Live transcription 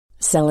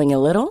Selling a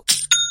little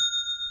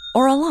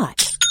or a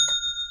lot?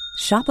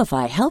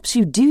 Shopify helps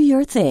you do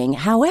your thing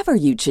however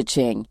you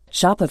cha-ching.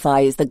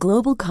 Shopify is the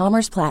global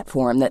commerce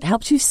platform that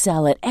helps you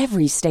sell at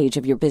every stage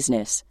of your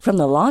business. From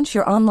the launch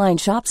your online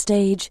shop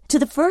stage to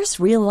the first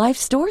real-life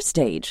store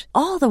stage,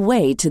 all the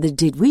way to the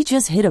did we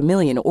just hit a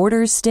million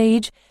orders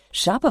stage.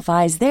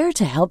 Shopify is there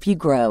to help you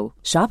grow.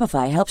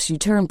 Shopify helps you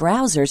turn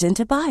browsers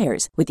into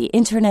buyers with the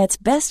internet's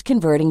best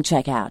converting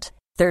checkout.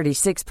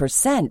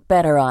 36%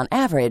 better on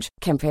average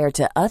compared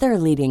to other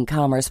leading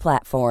commerce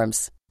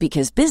platforms.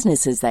 Because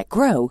businesses that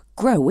grow,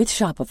 grow with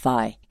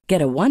Shopify.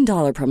 Get a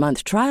 $1 per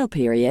month trial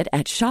period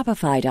at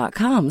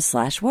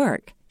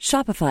shopify.com/work.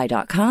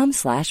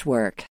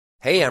 Shopify.com/work.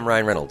 Hey, I'm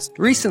Ryan Reynolds.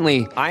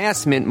 Recently, I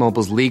asked Mint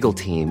Mobile's legal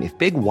team if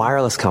big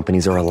wireless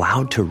companies are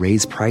allowed to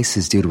raise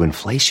prices due to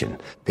inflation.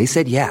 They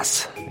said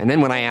yes. And then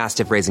when I asked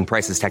if raising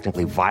prices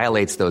technically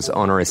violates those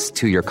onerous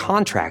two-year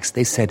contracts,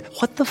 they said,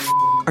 "What the f***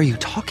 are you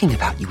talking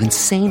about, you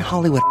insane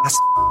Hollywood ass?"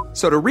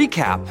 So to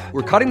recap,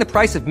 we're cutting the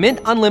price of Mint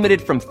Unlimited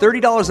from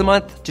 $30 a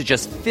month to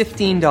just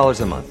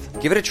 $15 a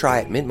month. Give it a try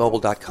at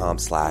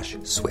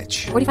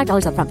mintmobile.com/switch.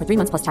 $45 up front for 3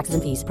 months plus taxes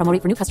and fees. Promo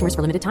rate for new customers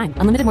for limited time.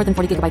 Unlimited more than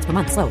 40 gigabytes per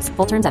month. Slows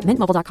full terms at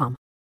mintmobile.com.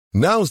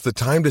 Now's the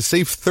time to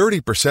save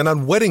 30%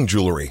 on wedding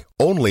jewelry,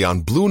 only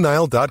on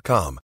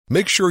BlueNile.com.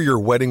 Make sure your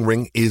wedding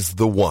ring is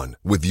the one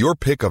with your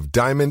pick of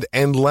diamond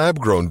and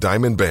lab-grown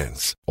diamond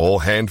bands,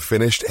 all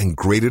hand-finished and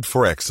graded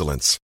for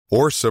excellence.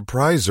 Or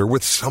surprise her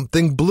with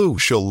something blue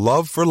she'll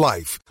love for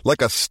life,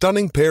 like a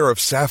stunning pair of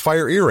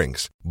sapphire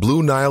earrings.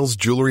 Blue Nile's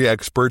jewelry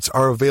experts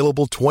are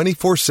available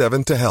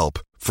 24/7 to help,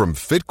 from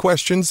fit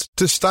questions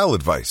to style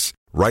advice.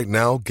 Right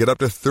now, get up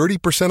to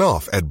 30%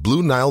 off at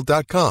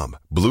BlueNile.com.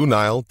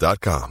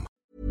 BlueNile.com.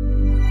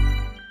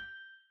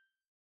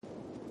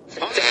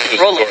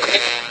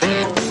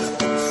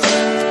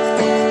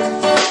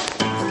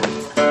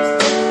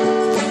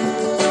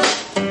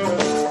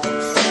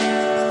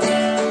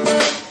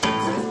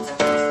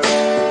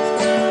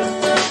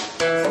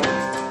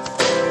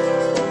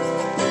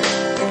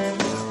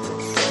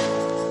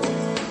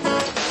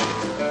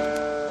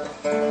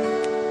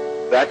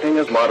 Acting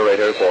as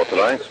moderator for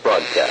tonight's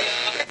broadcast.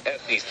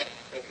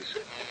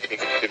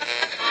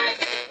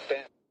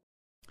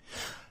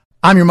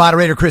 I'm your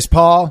moderator, Chris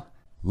Paul.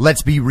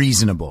 Let's be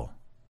reasonable.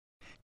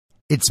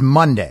 It's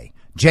Monday,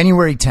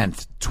 January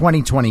 10th,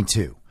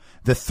 2022,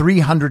 the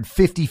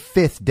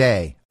 355th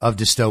day of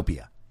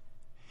dystopia.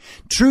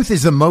 Truth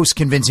is the most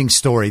convincing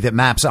story that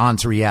maps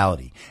onto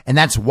reality, and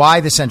that's why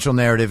the central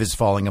narrative is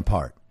falling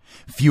apart.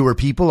 Fewer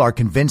people are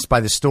convinced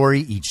by the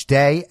story each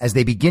day as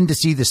they begin to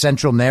see the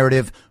central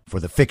narrative for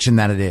the fiction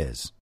that it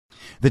is.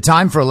 The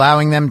time for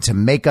allowing them to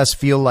make us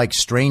feel like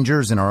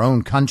strangers in our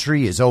own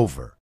country is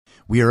over.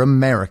 We are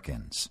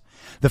Americans.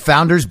 The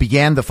founders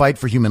began the fight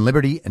for human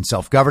liberty and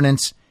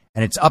self-governance,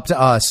 and it's up to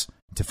us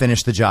to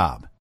finish the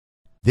job.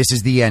 This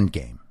is the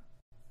Endgame.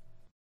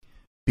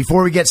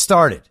 Before we get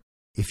started,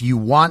 if you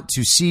want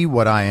to see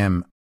what I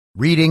am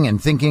reading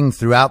and thinking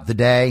throughout the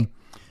day,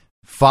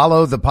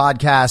 follow the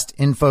podcast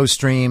info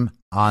stream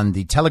on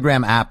the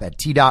Telegram app at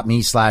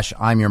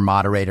t.me/I'm your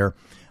moderator.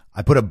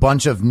 I put a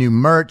bunch of new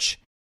merch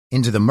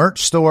into the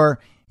merch store.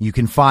 You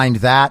can find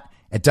that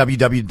at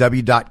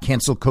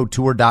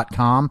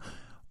www.cancelcouture.com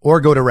or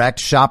go direct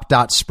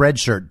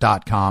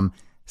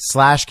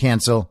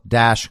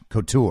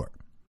shop.spreadshirt.com/cancel-couture.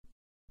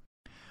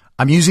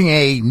 I'm using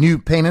a new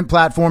payment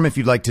platform. If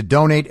you'd like to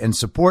donate and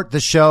support the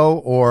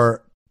show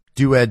or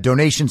do a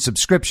donation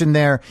subscription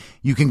there,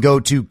 you can go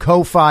to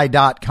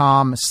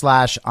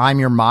ko-fi.com/I'm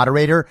your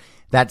moderator.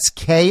 That's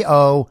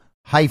ko-fi.com/I'm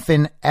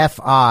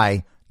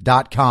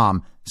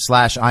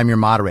your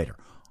moderator.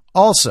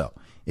 Also,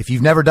 if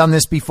you've never done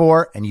this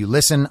before and you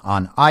listen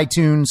on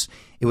iTunes,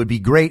 it would be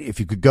great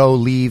if you could go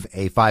leave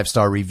a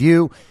 5-star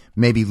review,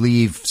 maybe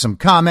leave some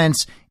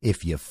comments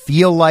if you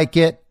feel like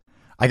it.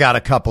 I got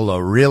a couple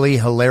of really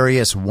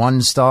hilarious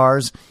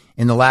 1-stars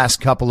in the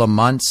last couple of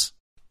months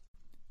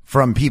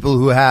from people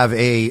who have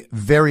a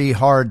very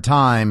hard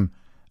time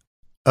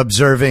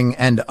observing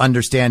and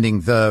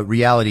understanding the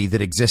reality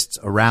that exists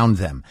around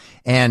them.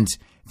 And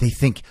they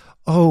think,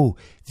 oh,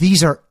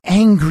 these are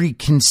angry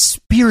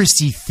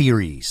conspiracy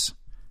theories.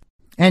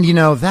 And, you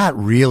know, that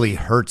really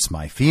hurts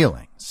my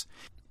feelings.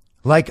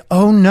 Like,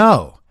 oh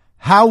no,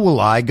 how will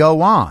I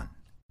go on?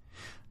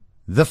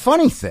 The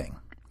funny thing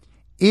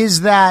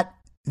is that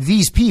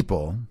these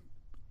people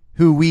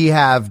who we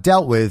have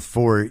dealt with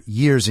for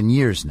years and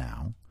years now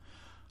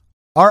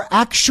are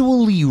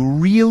actually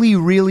really,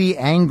 really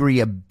angry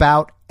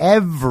about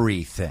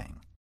everything,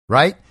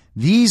 right?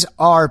 These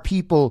are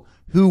people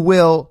who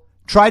will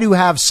try to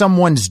have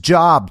someone's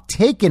job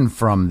taken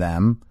from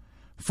them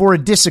for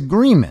a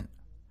disagreement.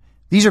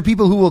 These are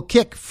people who will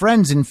kick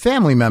friends and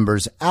family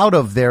members out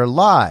of their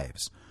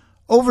lives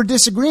over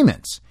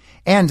disagreements.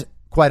 And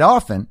quite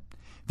often,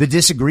 the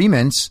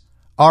disagreements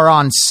are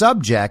on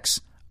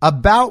subjects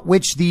about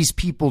which these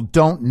people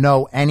don't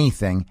know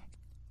anything.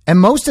 And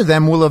most of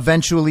them will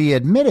eventually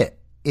admit it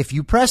if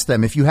you press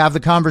them, if you have the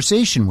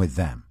conversation with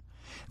them.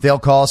 They'll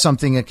call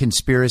something a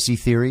conspiracy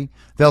theory.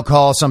 They'll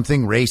call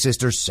something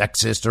racist or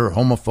sexist or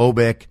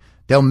homophobic.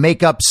 They'll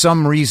make up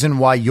some reason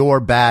why you're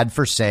bad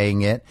for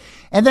saying it.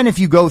 And then if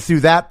you go through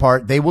that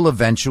part, they will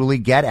eventually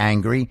get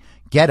angry,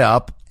 get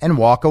up, and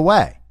walk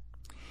away.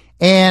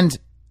 And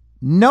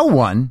no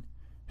one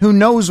who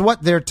knows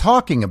what they're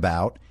talking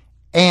about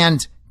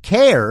and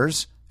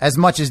cares as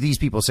much as these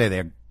people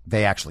say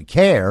they actually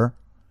care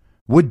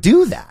would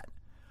do that.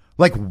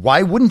 Like,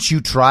 why wouldn't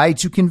you try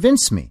to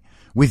convince me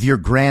with your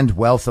grand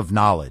wealth of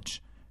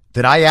knowledge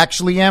that I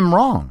actually am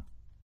wrong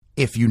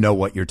if you know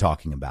what you're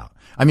talking about?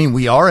 I mean,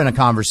 we are in a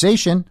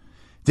conversation.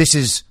 This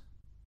is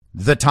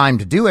the time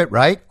to do it,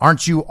 right?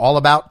 Aren't you all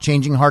about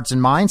changing hearts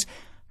and minds?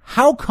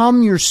 How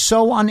come you're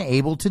so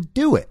unable to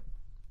do it?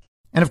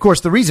 And of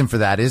course, the reason for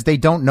that is they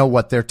don't know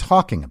what they're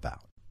talking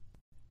about.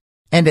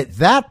 And at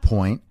that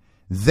point,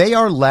 they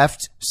are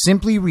left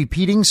simply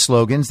repeating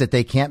slogans that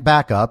they can't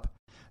back up.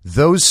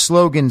 Those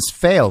slogans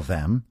fail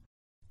them.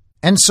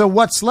 And so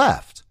what's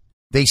left?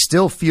 They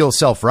still feel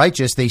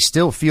self-righteous. They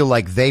still feel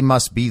like they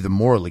must be the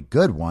morally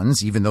good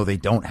ones, even though they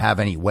don't have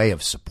any way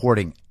of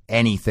supporting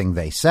anything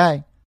they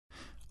say.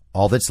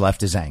 All that's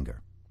left is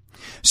anger.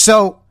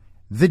 So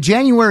the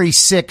January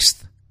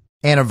 6th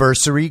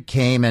anniversary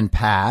came and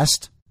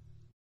passed,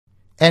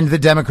 and the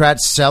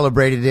Democrats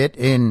celebrated it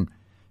in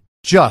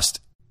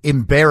just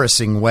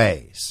embarrassing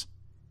ways.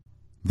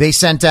 They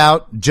sent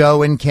out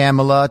Joe and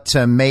Kamala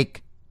to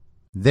make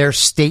their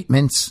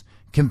statements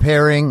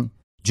comparing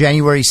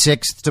January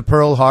 6th to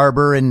Pearl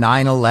Harbor and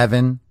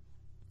 9/11,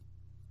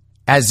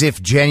 as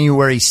if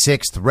January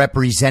 6th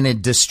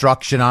represented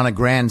destruction on a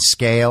grand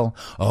scale.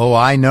 Oh,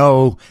 I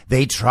know.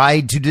 They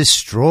tried to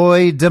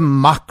destroy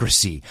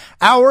democracy.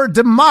 Our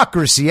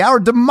democracy, our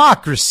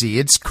democracy.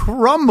 It's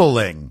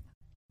crumbling.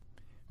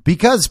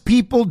 Because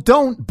people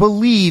don't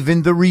believe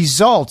in the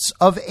results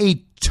of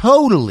a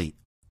totally,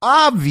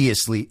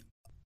 obviously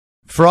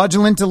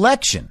fraudulent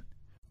election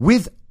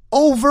with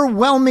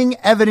overwhelming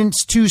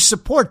evidence to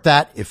support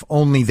that, if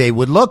only they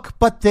would look,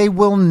 but they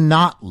will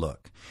not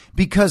look,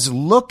 because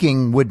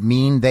looking would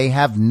mean they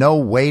have no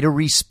way to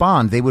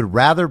respond. They would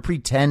rather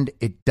pretend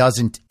it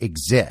doesn't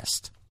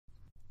exist.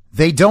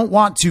 They don't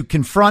want to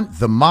confront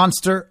the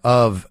monster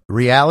of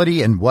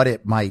reality and what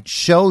it might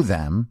show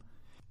them.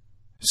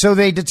 So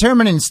they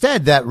determine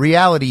instead that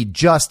reality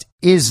just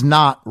is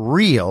not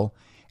real,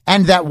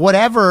 and that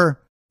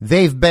whatever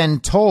they've been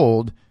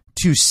told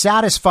to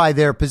satisfy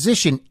their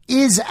position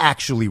is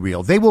actually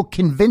real. They will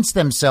convince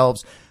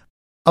themselves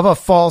of a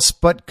false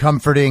but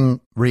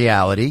comforting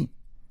reality,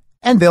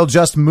 and they'll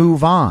just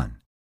move on.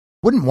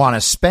 Wouldn't want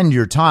to spend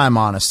your time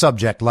on a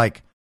subject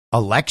like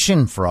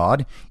election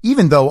fraud,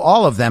 even though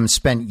all of them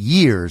spent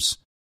years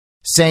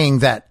saying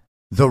that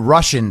the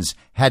Russians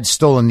had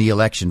stolen the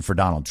election for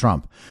Donald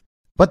Trump.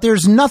 But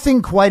there's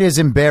nothing quite as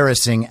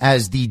embarrassing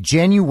as the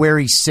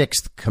January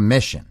 6th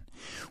Commission,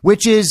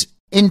 which is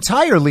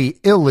entirely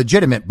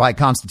illegitimate by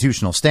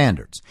constitutional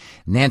standards.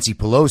 Nancy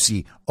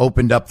Pelosi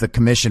opened up the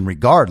commission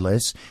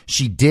regardless.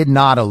 She did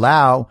not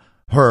allow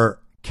her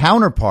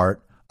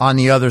counterpart on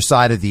the other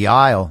side of the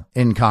aisle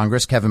in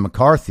Congress, Kevin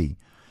McCarthy,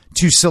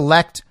 to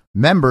select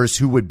members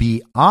who would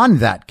be on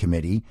that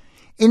committee.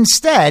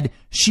 Instead,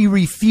 she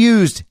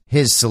refused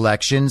his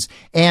selections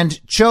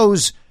and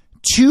chose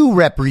two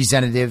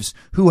representatives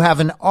who have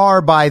an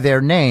R by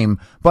their name,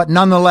 but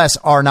nonetheless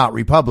are not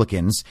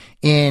Republicans,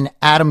 in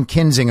Adam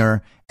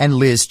Kinzinger and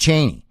Liz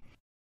Cheney.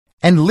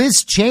 And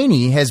Liz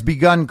Cheney has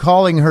begun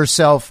calling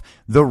herself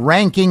the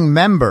ranking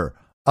member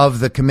of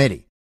the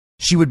committee.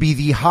 She would be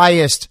the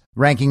highest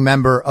ranking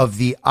member of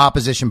the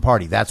opposition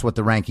party. That's what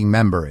the ranking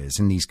member is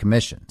in these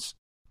commissions.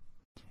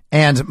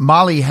 And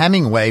Molly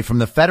Hemingway from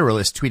The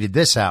Federalist tweeted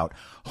this out.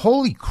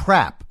 Holy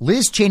crap.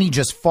 Liz Cheney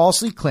just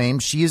falsely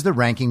claimed she is the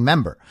ranking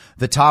member,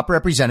 the top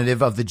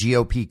representative of the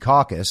GOP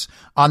caucus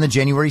on the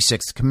January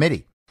 6th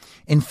committee.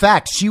 In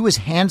fact, she was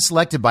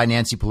hand-selected by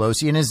Nancy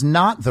Pelosi and is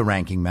not the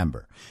ranking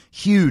member.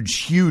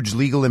 Huge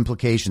legal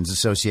implications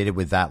associated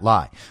with that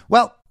lie.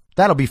 Well,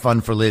 that'll be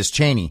fun for Liz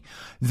Cheney.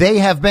 They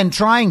have been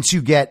trying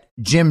to get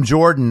Jim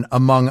Jordan,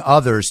 among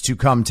others, to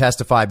come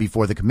testify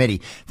before the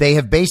committee. They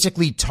have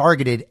basically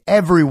targeted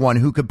everyone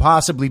who could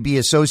possibly be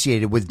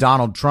associated with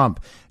Donald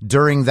Trump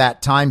during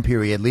that time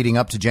period leading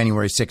up to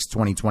January 6,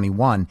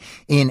 2021,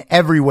 in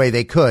every way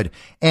they could.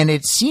 And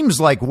it seems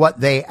like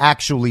what they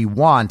actually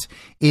want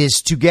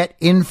is to get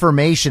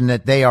information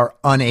that they are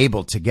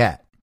unable to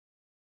get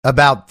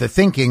about the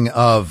thinking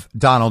of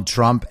Donald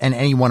Trump and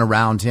anyone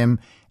around him,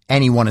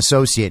 anyone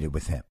associated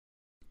with him.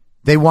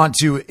 They want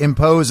to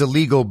impose a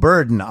legal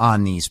burden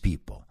on these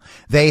people.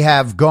 They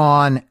have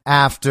gone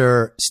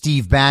after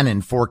Steve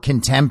Bannon for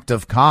contempt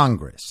of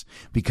Congress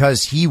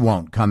because he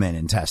won't come in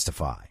and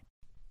testify.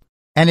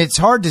 And it's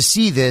hard to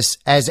see this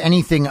as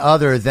anything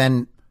other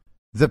than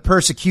the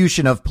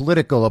persecution of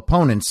political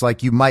opponents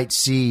like you might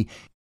see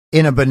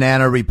in a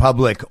banana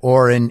republic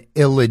or an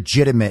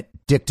illegitimate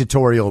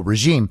dictatorial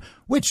regime,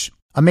 which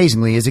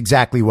amazingly is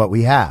exactly what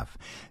we have.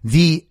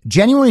 The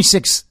January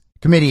 6th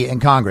committee in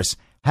Congress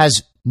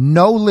has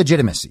no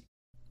legitimacy.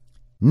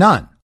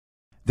 None.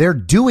 They're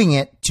doing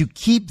it to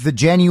keep the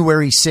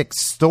January 6th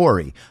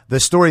story, the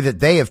story that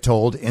they have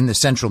told in the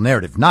central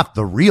narrative, not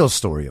the real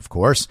story, of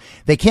course.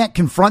 They can't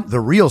confront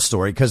the real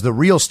story because the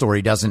real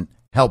story doesn't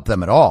help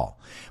them at all.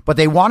 But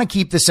they want to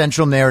keep the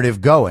central narrative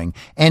going.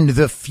 And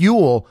the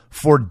fuel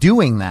for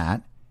doing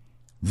that,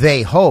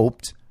 they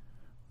hoped,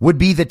 would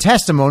be the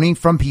testimony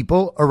from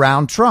people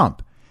around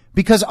Trump.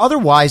 Because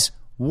otherwise,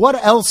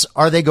 what else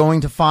are they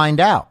going to find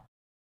out?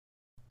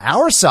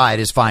 Our side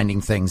is finding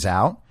things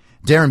out.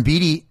 Darren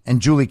Beattie and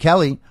Julie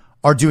Kelly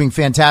are doing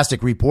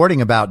fantastic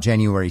reporting about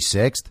January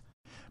 6th.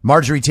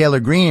 Marjorie Taylor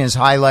Greene is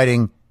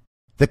highlighting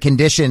the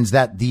conditions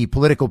that the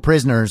political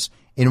prisoners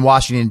in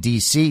Washington,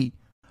 D.C.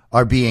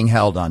 are being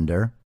held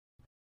under.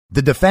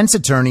 The defense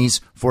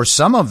attorneys for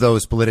some of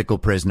those political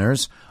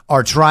prisoners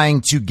are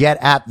trying to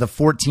get at the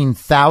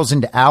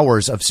 14,000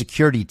 hours of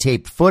security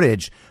tape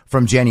footage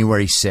from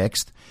January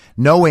 6th,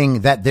 knowing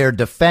that their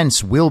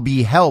defense will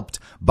be helped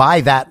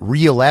by that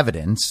real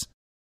evidence.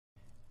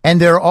 And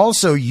they're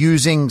also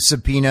using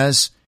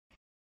subpoenas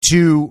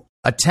to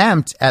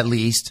attempt, at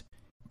least,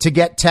 to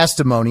get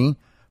testimony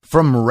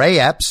from Ray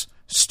Epps,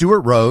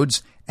 Stuart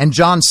Rhodes, and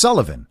John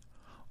Sullivan,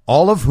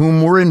 all of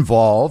whom were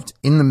involved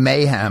in the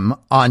mayhem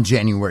on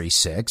January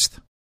 6th,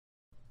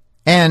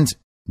 and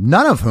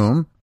none of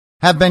whom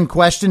have been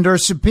questioned or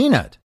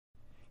subpoenaed.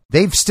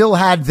 They've still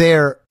had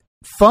their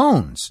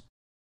phones.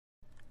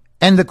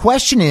 And the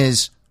question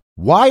is,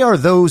 why are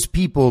those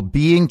people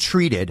being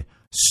treated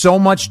so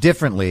much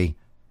differently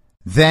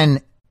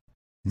than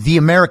the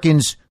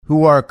Americans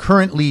who are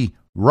currently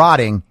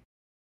rotting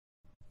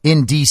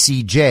in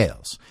D.C.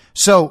 jails?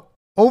 So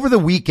over the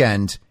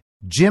weekend,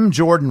 Jim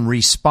Jordan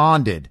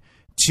responded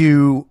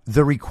to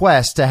the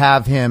request to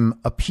have him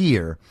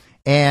appear.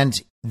 And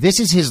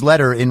this is his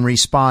letter in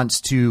response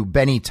to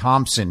Benny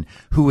Thompson,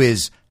 who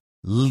is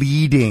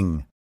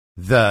leading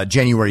the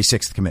January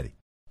 6th committee.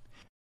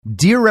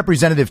 Dear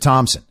Representative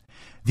Thompson,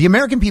 the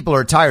American people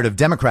are tired of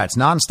Democrats'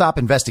 nonstop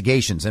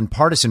investigations and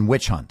partisan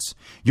witch hunts.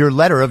 Your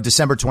letter of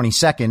December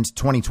 22nd,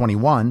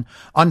 2021,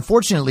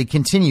 unfortunately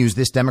continues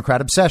this Democrat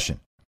obsession.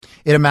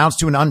 It amounts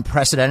to an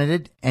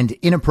unprecedented and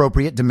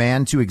inappropriate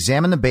demand to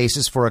examine the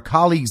basis for a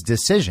colleague's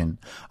decision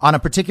on a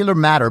particular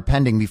matter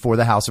pending before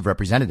the House of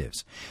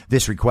Representatives.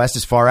 This request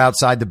is far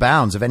outside the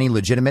bounds of any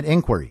legitimate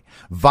inquiry,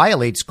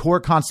 violates core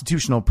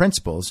constitutional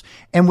principles,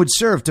 and would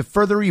serve to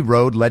further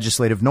erode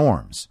legislative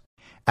norms.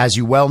 As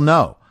you well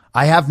know,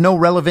 I have no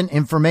relevant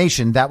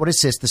information that would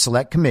assist the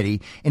Select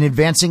Committee in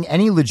advancing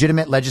any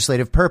legitimate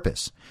legislative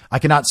purpose. I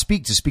cannot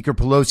speak to Speaker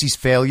Pelosi's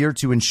failure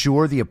to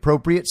ensure the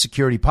appropriate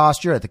security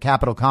posture at the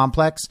Capitol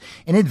complex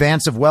in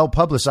advance of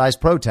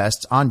well-publicized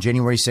protests on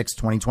January 6,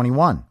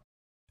 2021.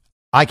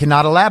 I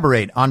cannot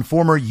elaborate on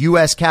former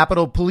U.S.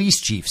 Capitol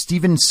Police Chief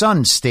Stephen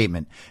Sunn's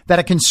statement that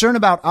a concern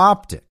about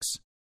optics,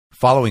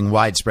 following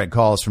widespread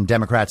calls from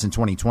Democrats in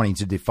 2020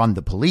 to defund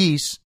the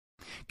police,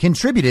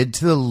 contributed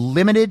to the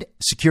limited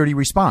security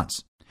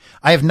response.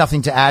 I have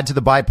nothing to add to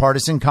the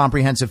bipartisan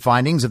comprehensive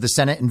findings of the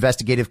Senate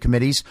investigative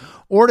committees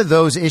or to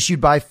those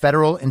issued by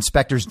federal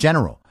inspectors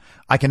general.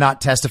 I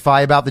cannot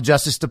testify about the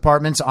Justice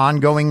Department's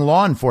ongoing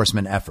law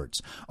enforcement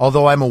efforts,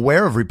 although I'm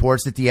aware of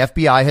reports that the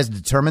FBI has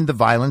determined the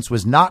violence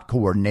was not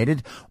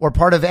coordinated or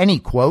part of any,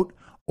 quote,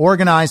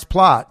 organized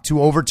plot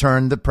to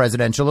overturn the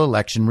presidential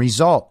election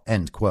result,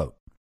 end quote.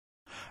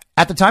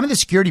 At the time of the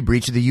security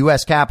breach of the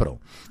U.S.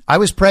 Capitol, I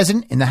was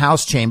present in the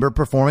House chamber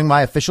performing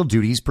my official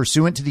duties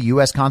pursuant to the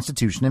U.S.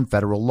 Constitution and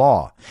federal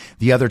law.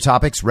 The other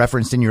topics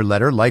referenced in your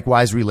letter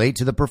likewise relate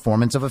to the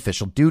performance of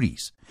official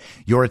duties.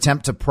 Your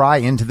attempt to pry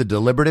into the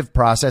deliberative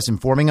process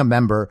informing a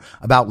member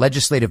about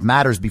legislative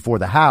matters before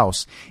the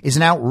House is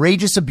an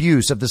outrageous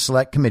abuse of the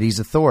Select Committee's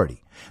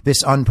authority.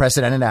 This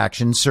unprecedented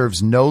action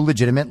serves no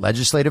legitimate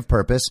legislative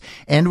purpose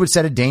and would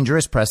set a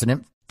dangerous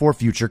precedent for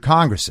future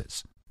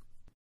Congresses.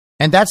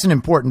 And that's an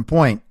important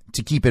point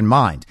to keep in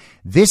mind.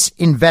 This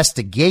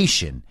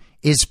investigation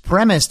is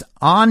premised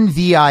on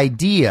the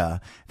idea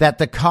that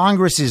the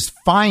Congress's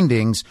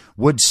findings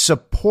would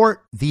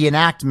support the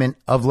enactment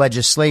of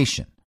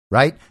legislation,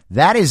 right?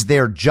 That is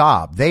their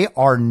job. They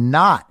are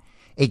not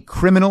a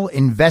criminal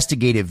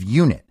investigative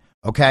unit.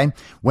 OK,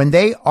 when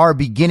they are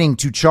beginning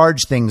to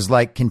charge things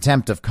like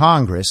contempt of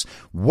Congress,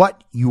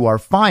 what you are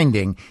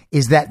finding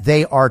is that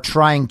they are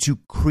trying to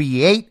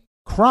create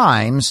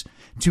crimes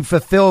to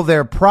fulfill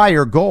their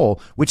prior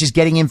goal, which is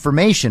getting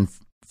information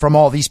from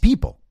all these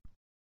people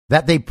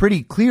that they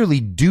pretty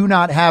clearly do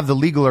not have the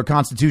legal or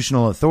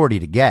constitutional authority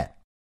to get.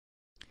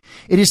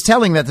 It is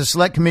telling that the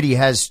Select Committee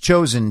has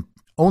chosen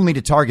only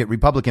to target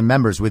Republican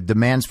members with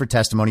demands for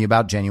testimony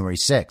about January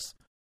 6th.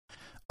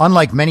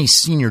 Unlike many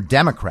senior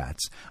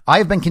Democrats, I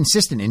have been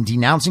consistent in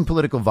denouncing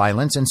political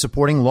violence and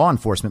supporting law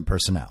enforcement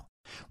personnel.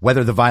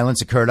 Whether the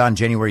violence occurred on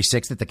January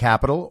 6th at the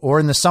Capitol or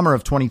in the summer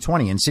of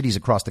 2020 in cities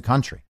across the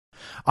country.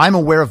 I'm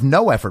aware of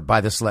no effort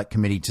by the Select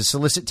Committee to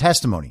solicit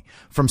testimony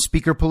from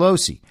Speaker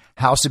Pelosi,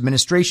 House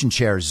Administration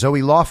Chair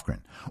Zoe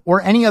Lofgren,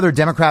 or any other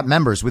Democrat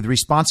members with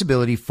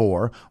responsibility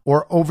for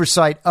or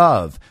oversight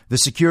of the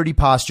security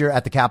posture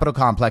at the Capitol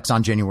complex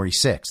on January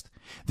 6th.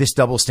 This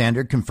double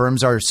standard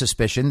confirms our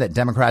suspicion that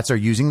Democrats are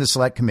using the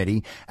Select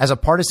Committee as a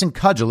partisan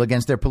cudgel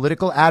against their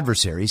political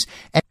adversaries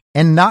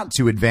and not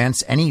to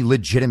advance any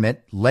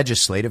legitimate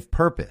legislative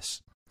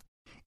purpose.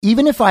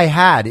 Even if I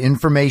had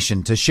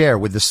information to share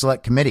with the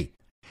Select Committee,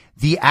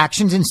 the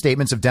actions and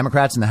statements of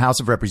Democrats in the House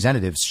of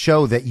Representatives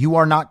show that you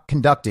are not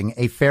conducting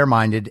a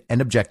fair-minded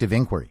and objective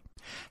inquiry.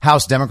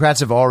 House Democrats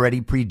have already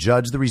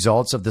prejudged the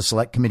results of the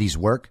Select Committee's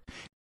work,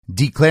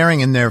 declaring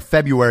in their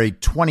February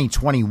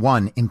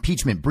 2021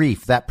 impeachment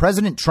brief that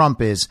President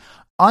Trump is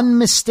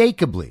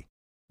unmistakably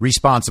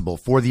responsible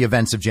for the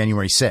events of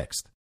January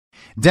 6th.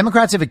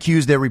 Democrats have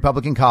accused their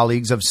Republican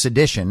colleagues of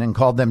sedition and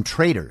called them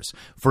traitors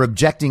for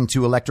objecting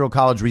to Electoral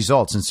College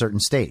results in certain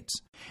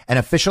states, an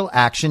official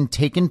action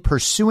taken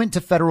pursuant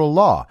to federal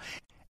law,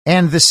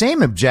 and the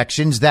same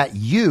objections that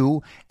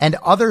you and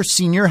other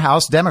senior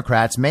House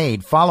Democrats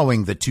made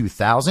following the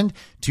 2000,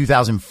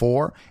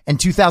 2004, and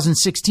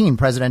 2016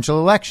 presidential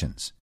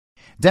elections.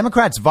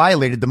 Democrats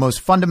violated the most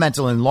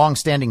fundamental and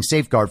long-standing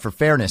safeguard for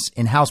fairness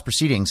in House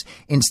proceedings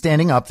in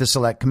standing up the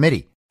Select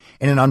Committee.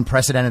 In an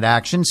unprecedented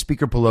action,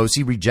 Speaker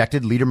Pelosi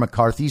rejected Leader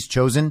McCarthy's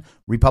chosen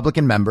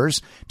Republican members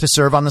to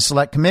serve on the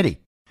Select Committee.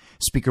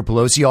 Speaker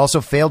Pelosi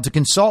also failed to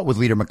consult with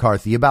Leader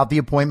McCarthy about the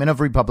appointment of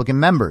Republican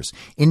members,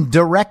 in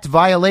direct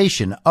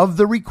violation of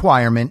the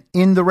requirement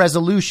in the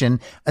resolution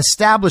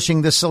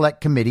establishing the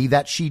Select Committee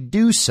that she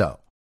do so.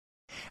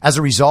 As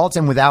a result,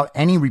 and without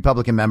any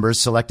Republican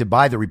members selected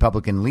by the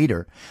Republican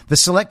leader, the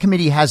Select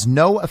Committee has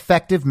no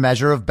effective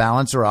measure of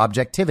balance or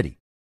objectivity.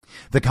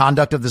 The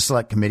conduct of the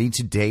Select Committee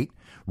to date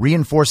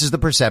reinforces the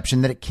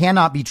perception that it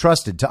cannot be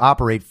trusted to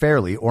operate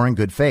fairly or in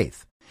good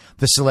faith.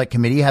 The Select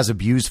Committee has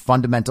abused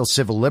fundamental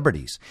civil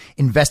liberties,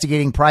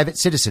 investigating private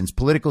citizens'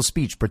 political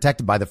speech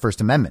protected by the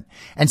First Amendment,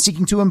 and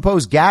seeking to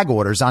impose gag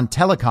orders on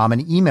telecom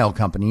and email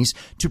companies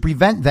to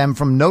prevent them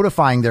from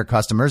notifying their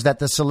customers that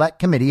the Select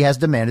Committee has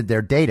demanded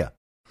their data.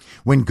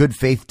 When good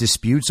faith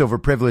disputes over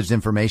privileged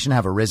information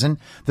have arisen,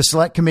 the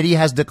Select Committee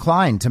has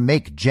declined to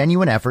make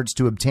genuine efforts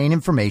to obtain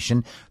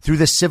information through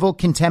the civil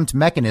contempt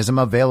mechanism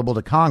available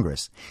to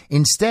Congress,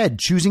 instead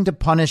choosing to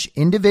punish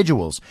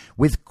individuals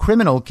with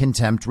criminal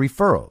contempt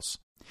referrals.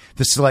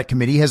 The Select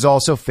Committee has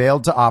also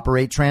failed to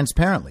operate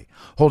transparently,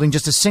 holding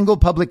just a single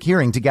public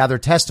hearing to gather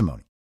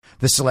testimony.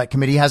 The Select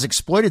Committee has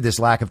exploited this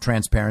lack of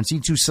transparency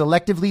to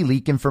selectively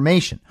leak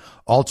information,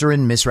 alter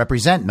and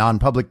misrepresent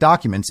non-public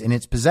documents in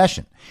its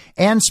possession,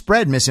 and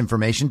spread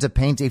misinformation to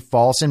paint a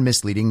false and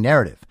misleading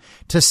narrative.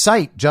 To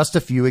cite just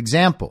a few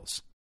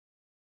examples.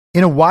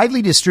 In a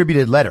widely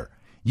distributed letter,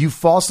 you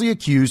falsely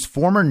accused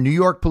former New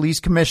York Police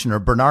Commissioner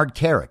Bernard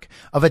Kerik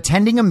of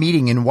attending a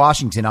meeting in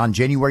Washington on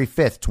January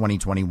 5th,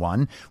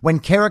 2021, when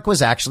Kerik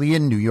was actually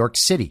in New York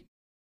City.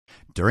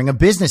 During a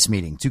business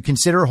meeting to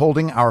consider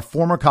holding our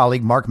former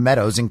colleague Mark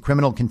Meadows in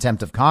criminal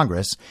contempt of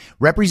Congress,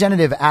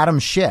 Representative Adam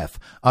Schiff,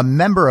 a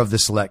member of the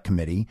Select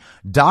Committee,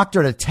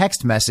 doctored a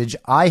text message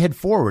I had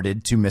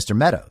forwarded to Mr.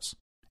 Meadows.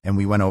 And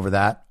we went over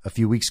that a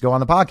few weeks ago on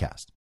the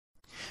podcast.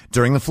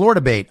 During the floor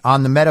debate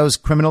on the Meadows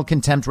criminal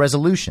contempt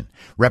resolution,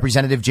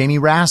 Representative Jamie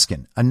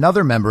Raskin,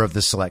 another member of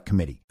the Select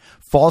Committee,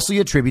 falsely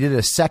attributed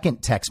a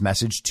second text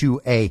message to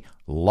a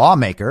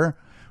lawmaker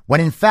when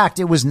in fact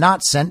it was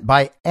not sent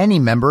by any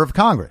member of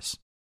Congress.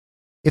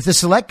 If the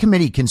Select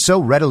Committee can so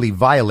readily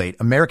violate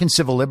American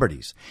civil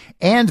liberties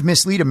and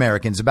mislead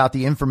Americans about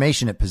the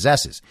information it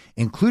possesses,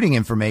 including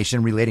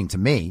information relating to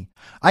me,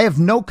 I have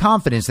no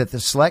confidence that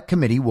the Select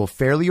Committee will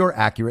fairly or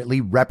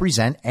accurately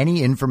represent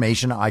any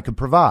information I could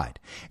provide.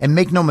 And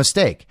make no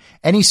mistake,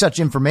 any such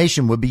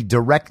information would be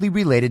directly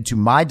related to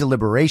my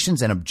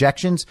deliberations and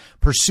objections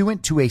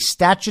pursuant to a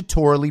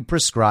statutorily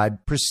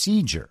prescribed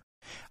procedure.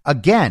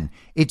 Again,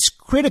 it's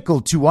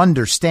critical to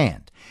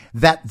understand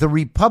that the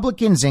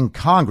Republicans in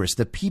Congress,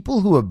 the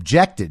people who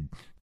objected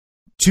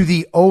to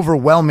the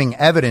overwhelming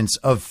evidence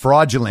of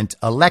fraudulent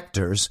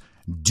electors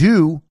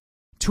due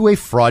to a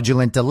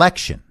fraudulent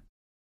election,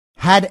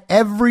 had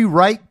every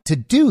right to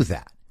do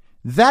that.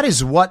 That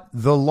is what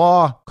the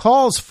law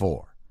calls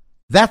for.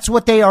 That's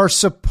what they are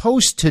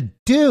supposed to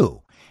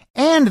do.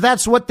 And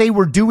that's what they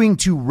were doing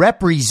to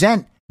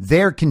represent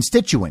their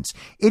constituents.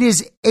 It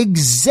is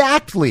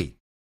exactly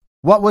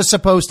what was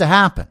supposed to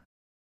happen.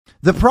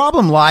 The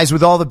problem lies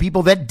with all the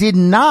people that did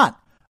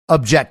not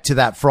object to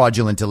that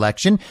fraudulent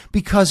election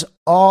because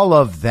all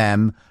of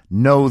them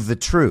know the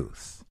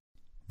truth.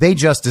 They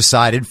just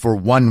decided for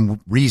one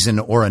reason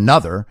or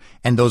another,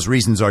 and those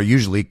reasons are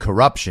usually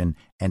corruption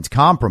and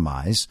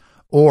compromise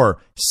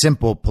or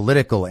simple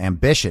political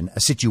ambition, a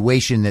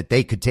situation that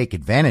they could take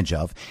advantage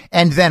of.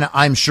 And then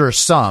I'm sure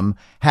some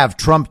have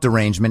Trump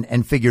derangement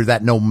and figure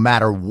that no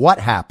matter what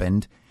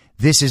happened,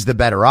 this is the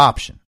better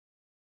option.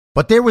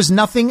 But there was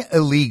nothing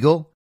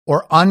illegal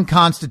or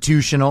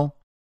unconstitutional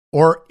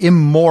or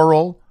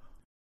immoral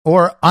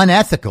or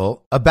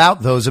unethical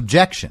about those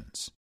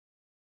objections.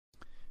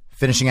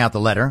 Finishing out the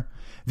letter,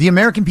 The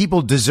American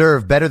people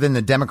deserve better than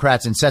the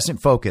Democrats'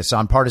 incessant focus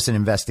on partisan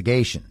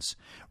investigations.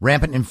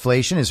 Rampant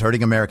inflation is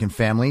hurting American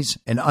families.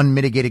 An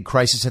unmitigated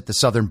crisis at the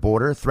southern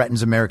border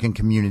threatens American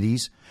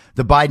communities.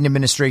 The Biden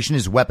administration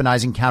is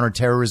weaponizing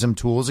counterterrorism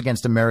tools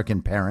against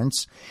American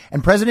parents.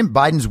 And President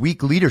Biden's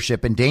weak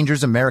leadership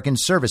endangers American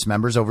service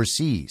members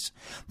overseas.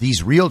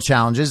 These real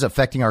challenges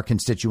affecting our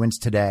constituents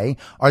today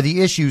are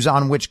the issues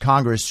on which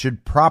Congress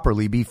should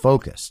properly be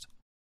focused.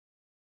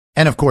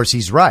 And of course,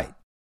 he's right.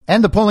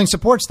 And the polling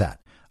supports that.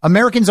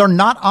 Americans are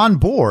not on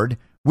board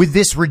with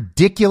this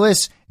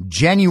ridiculous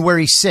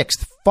January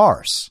 6th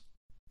farce.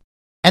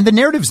 And the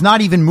narrative's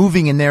not even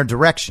moving in their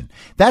direction.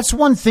 That's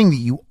one thing that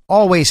you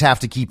always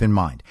have to keep in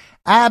mind.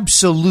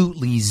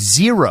 Absolutely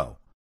zero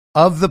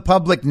of the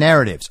public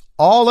narratives,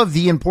 all of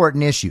the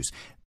important issues,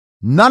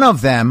 none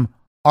of them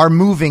are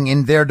moving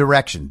in their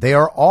direction. They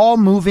are all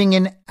moving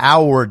in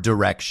our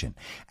direction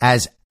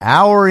as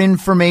our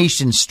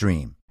information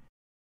stream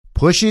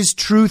pushes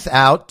truth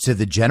out to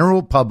the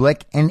general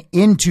public and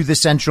into the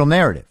central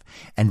narrative.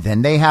 And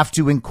then they have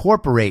to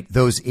incorporate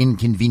those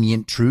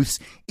inconvenient truths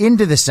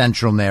into the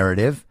central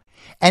narrative.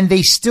 And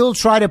they still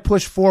try to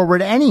push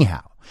forward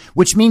anyhow,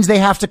 which means they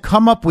have to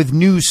come up with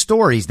news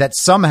stories that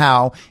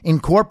somehow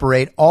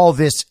incorporate all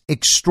this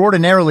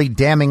extraordinarily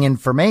damning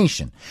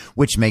information,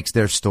 which makes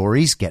their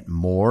stories get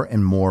more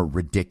and more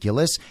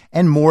ridiculous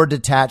and more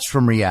detached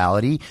from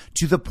reality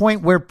to the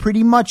point where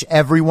pretty much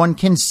everyone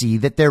can see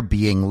that they're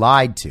being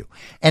lied to.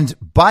 And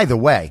by the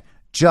way,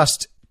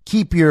 just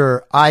keep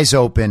your eyes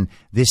open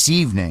this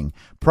evening.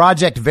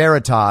 Project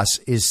Veritas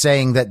is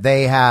saying that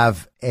they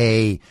have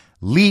a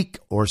leak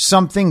or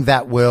something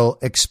that will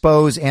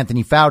expose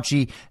Anthony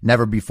Fauci,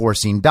 never before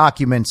seen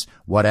documents,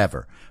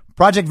 whatever.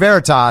 Project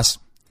Veritas,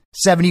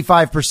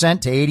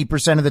 75% to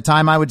 80% of the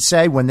time, I would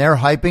say, when they're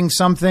hyping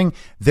something,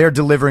 they're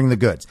delivering the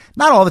goods.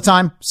 Not all the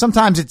time.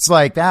 Sometimes it's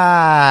like,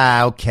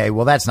 okay,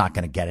 well, that's not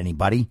going to get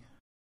anybody.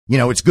 You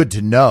know, it's good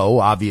to know,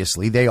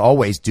 obviously. They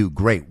always do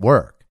great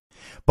work.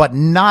 But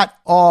not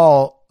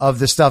all of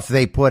the stuff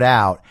they put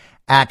out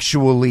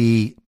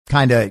actually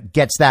kind of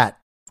gets that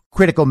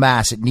critical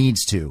mass it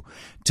needs to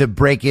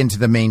break into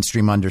the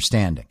mainstream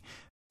understanding.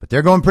 But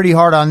they're going pretty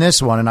hard on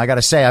this one, and I got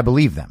to say, I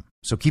believe them.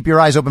 So keep your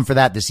eyes open for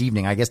that this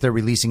evening. I guess they're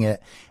releasing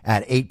it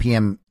at 8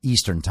 p.m.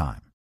 Eastern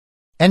time.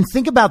 And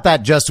think about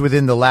that just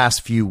within the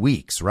last few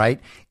weeks, right?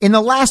 In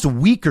the last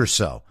week or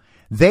so,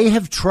 they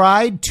have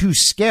tried to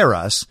scare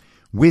us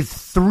with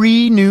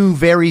 3 new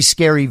very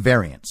scary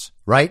variants,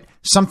 right?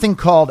 Something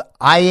called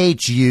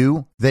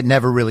IHU that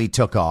never really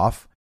took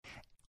off.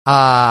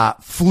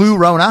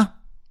 Flu-rona,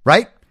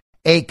 right?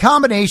 A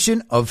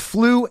combination of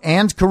flu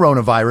and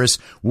coronavirus.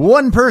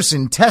 One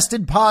person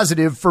tested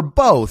positive for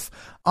both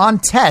on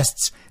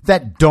tests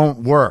that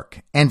don't work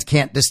and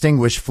can't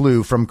distinguish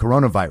flu from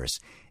coronavirus.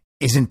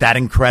 Isn't that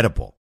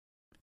incredible?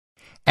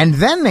 And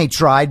then they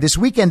tried, this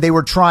weekend, they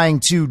were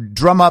trying to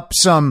drum up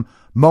some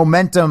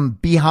momentum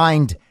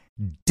behind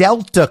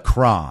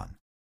Deltacron.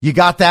 You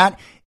got that?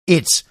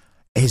 It's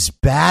as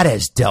bad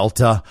as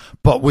Delta,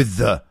 but with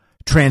the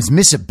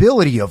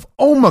transmissibility of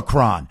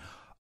Omicron.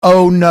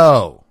 Oh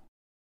no.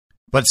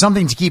 But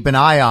something to keep an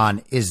eye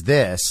on is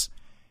this.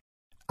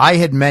 I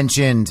had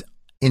mentioned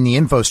in the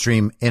info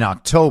stream in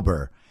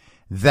October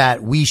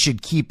that we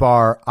should keep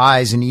our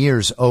eyes and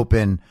ears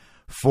open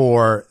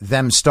for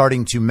them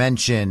starting to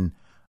mention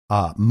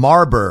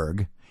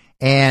Marburg.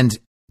 And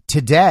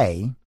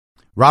today,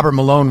 Robert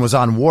Malone was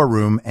on War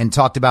Room and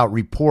talked about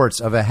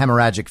reports of a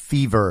hemorrhagic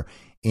fever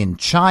in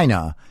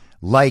China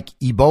like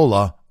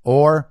Ebola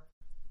or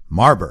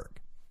Marburg.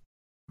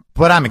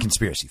 But I'm a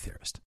conspiracy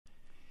theorist.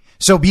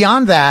 So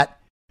beyond that,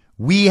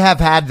 we have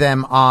had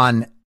them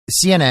on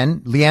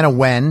CNN, Leanna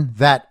Wen,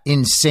 that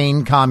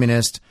insane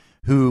communist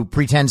who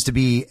pretends to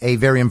be a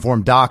very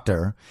informed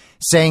doctor,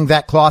 saying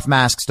that cloth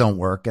masks don't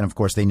work. And of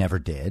course, they never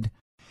did.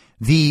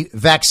 The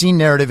vaccine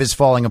narrative is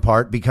falling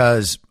apart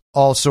because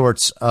all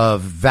sorts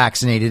of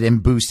vaccinated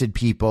and boosted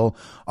people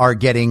are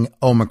getting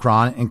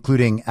Omicron,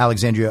 including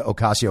Alexandria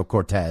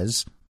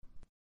Ocasio-Cortez.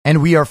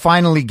 And we are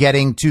finally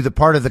getting to the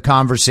part of the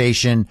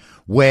conversation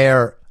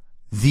where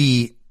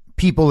the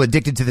people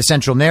addicted to the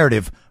central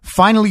narrative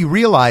finally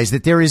realize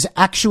that there is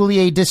actually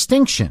a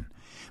distinction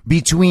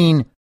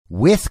between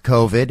with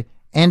COVID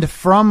and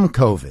from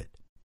COVID.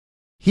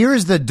 Here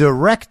is the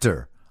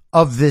director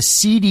of the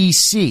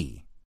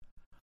CDC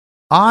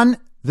on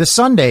the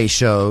Sunday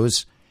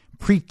shows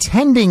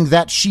pretending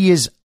that she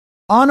is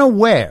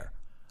unaware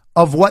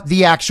of what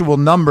the actual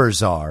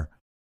numbers are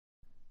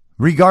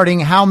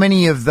regarding how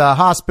many of the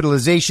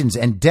hospitalizations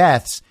and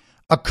deaths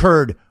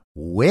occurred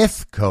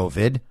with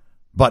COVID,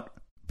 but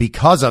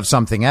because of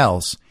something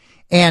else,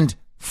 and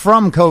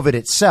from COVID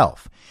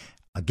itself.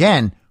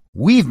 Again,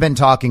 we've been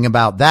talking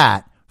about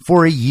that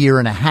for a year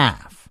and a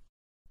half.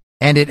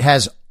 And it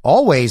has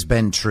always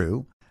been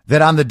true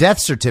that on the death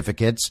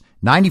certificates,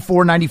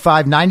 94,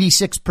 95,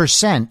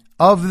 96%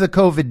 of the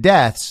COVID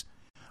deaths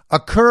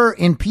occur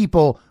in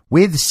people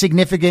with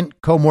significant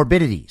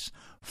comorbidities.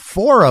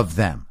 4 of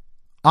them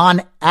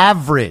on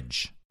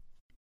average.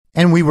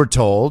 And we were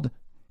told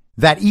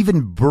that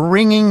even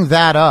bringing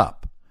that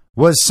up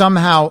was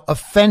somehow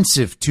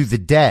offensive to the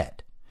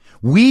dead.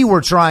 We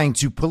were trying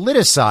to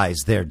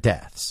politicize their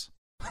deaths.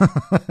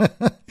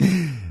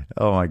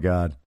 Oh, my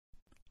God.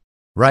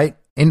 Right?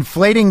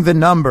 Inflating the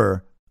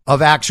number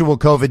of actual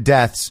COVID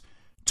deaths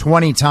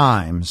 20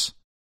 times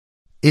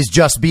is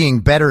just being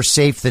better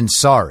safe than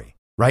sorry,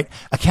 right?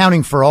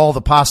 Accounting for all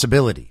the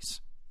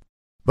possibilities.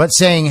 But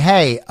saying,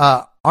 hey,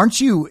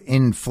 aren't you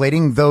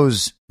inflating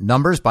those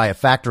numbers by a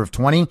factor of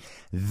 20?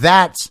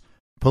 That's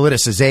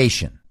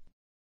politicization.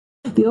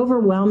 The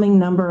overwhelming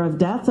number of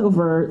deaths,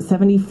 over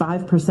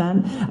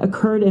 75%,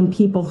 occurred in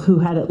people who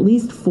had at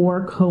least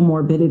 4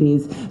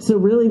 comorbidities. So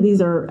really,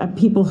 these are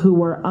people who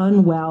were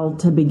unwell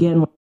to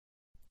begin with.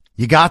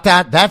 You got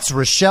that? That's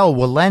Rochelle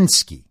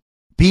Walensky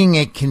being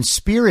a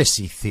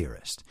conspiracy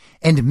theorist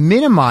and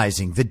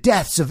minimizing the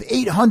deaths of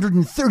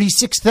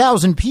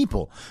 836,000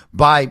 people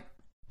by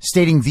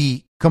stating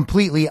the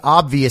completely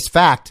obvious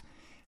fact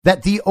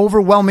that the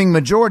overwhelming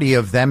majority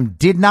of them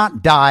did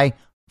not die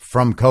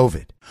from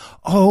COVID.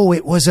 Oh,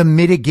 it was a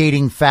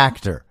mitigating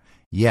factor.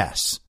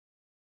 Yes.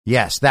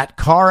 Yes, that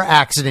car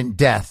accident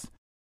death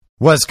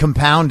was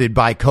compounded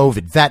by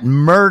COVID. That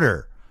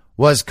murder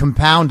was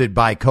compounded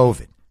by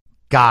COVID.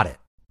 Got it.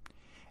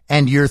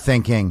 And you're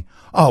thinking,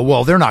 oh,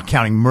 well, they're not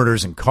counting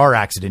murders and car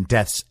accident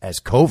deaths as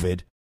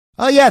COVID.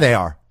 Oh, yeah, they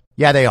are.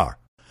 Yeah, they are.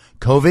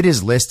 COVID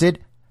is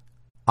listed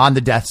on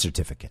the death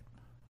certificate.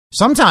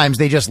 Sometimes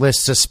they just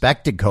list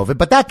suspected COVID,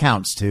 but that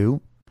counts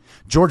too.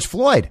 George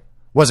Floyd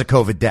was a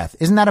COVID death.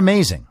 Isn't that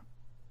amazing?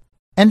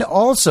 And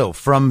also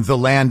from the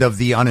land of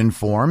the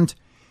uninformed,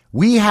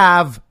 we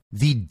have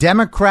the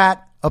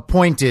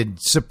Democrat-appointed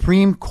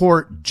Supreme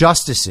Court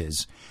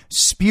justices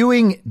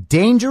spewing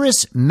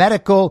dangerous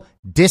medical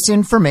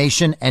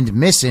disinformation and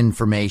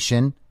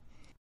misinformation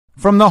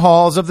from the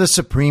halls of the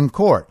Supreme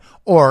Court,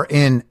 or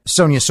in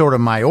Sonia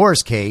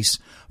Sotomayor's case,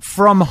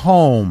 from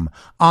home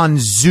on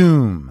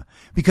Zoom,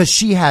 because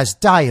she has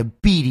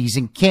diabetes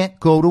and can't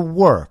go to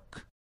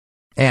work.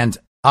 And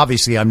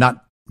obviously, I'm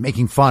not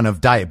making fun of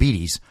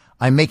diabetes.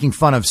 I'm making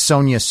fun of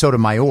Sonia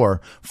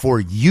Sotomayor for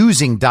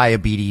using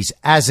diabetes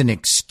as an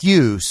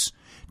excuse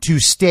to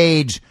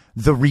stage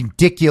the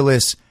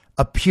ridiculous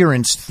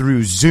appearance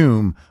through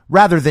Zoom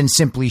rather than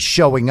simply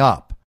showing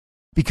up,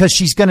 because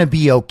she's going to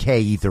be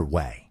okay either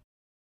way.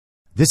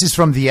 This is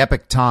from the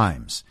Epoch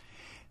Times.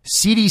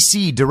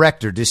 CDC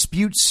director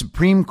disputes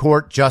Supreme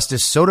Court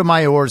Justice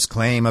Sotomayor's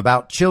claim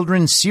about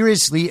children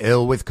seriously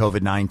ill with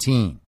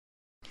COVID-19.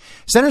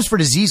 Centers for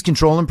Disease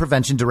Control and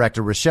Prevention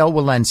Director Rochelle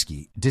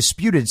Walensky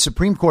disputed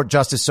Supreme Court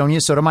Justice Sonia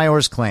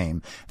Sotomayor's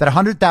claim that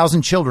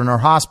 100,000 children are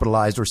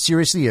hospitalized or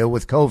seriously ill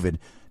with COVID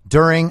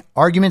during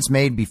arguments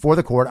made before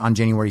the court on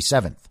January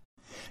 7th.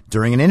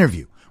 During an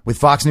interview with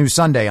Fox News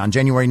Sunday on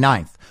January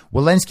 9th,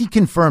 Walensky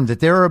confirmed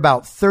that there are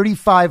about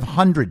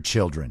 3,500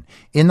 children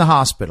in the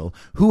hospital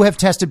who have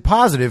tested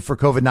positive for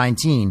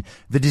COVID-19,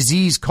 the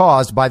disease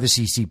caused by the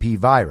CCP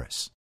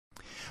virus.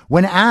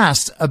 When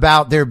asked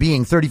about there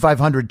being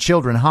 3,500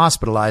 children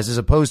hospitalized as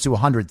opposed to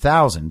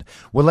 100,000,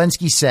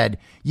 Walensky said,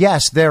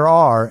 yes, there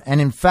are.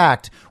 And in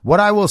fact, what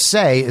I will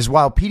say is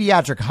while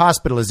pediatric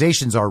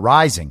hospitalizations are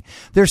rising,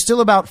 they're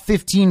still about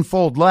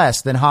 15-fold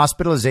less than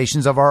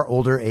hospitalizations of our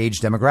older age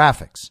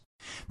demographics.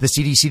 The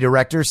CDC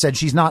director said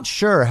she's not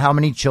sure how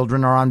many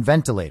children are on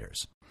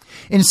ventilators.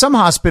 In some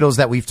hospitals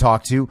that we've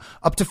talked to,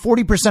 up to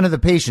 40% of the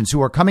patients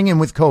who are coming in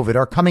with COVID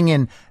are coming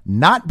in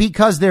not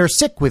because they're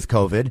sick with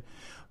COVID,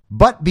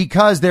 but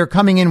because they're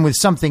coming in with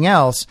something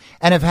else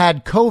and have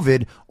had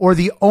COVID or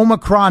the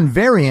Omicron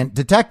variant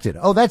detected.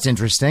 Oh, that's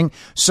interesting.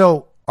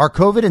 So are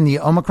COVID and the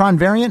Omicron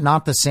variant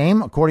not the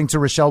same, according to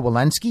Rochelle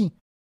Walensky?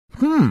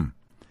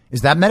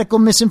 Is that medical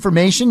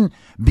misinformation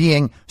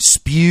being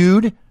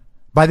spewed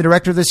by the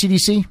director of the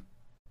CDC?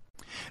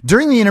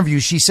 During the interview,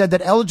 she said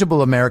that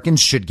eligible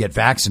Americans should get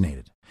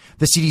vaccinated.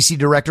 The CDC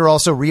director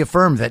also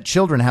reaffirmed that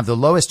children have the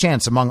lowest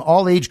chance among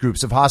all age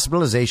groups of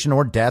hospitalization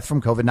or death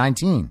from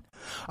COVID-19.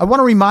 I want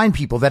to remind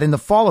people that in the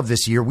fall of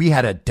this year, we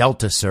had a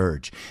Delta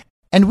surge,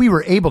 and we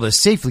were able to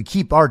safely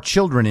keep our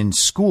children in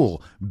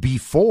school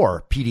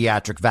before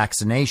pediatric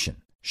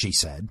vaccination, she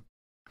said.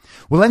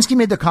 Walensky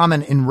made the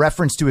comment in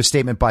reference to a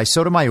statement by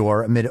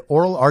Sotomayor amid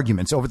oral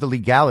arguments over the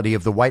legality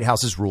of the White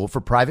House's rule for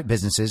private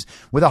businesses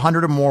with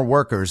 100 or more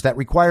workers that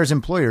requires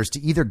employers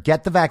to either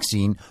get the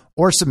vaccine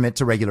or submit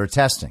to regular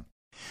testing.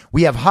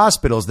 We have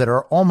hospitals that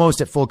are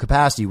almost at full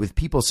capacity with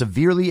people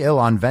severely ill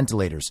on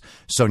ventilators,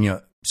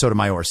 Sonia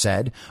Sotomayor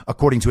said,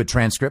 according to a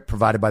transcript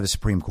provided by the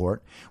Supreme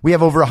Court. We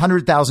have over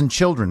 100,000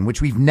 children,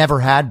 which we've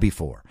never had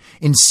before,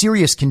 in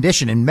serious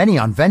condition and many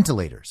on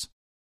ventilators.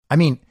 I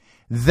mean,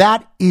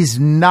 that is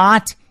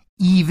not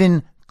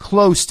even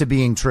close to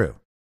being true.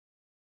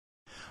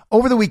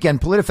 Over the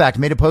weekend, PolitiFact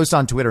made a post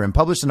on Twitter and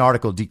published an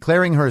article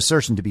declaring her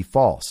assertion to be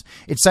false.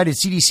 It cited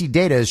CDC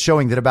data as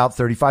showing that about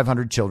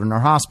 3,500 children are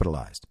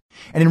hospitalized.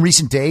 And in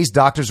recent days,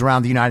 doctors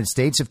around the United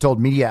States have told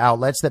media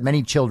outlets that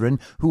many children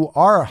who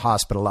are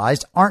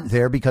hospitalized aren't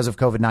there because of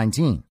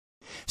COVID-19.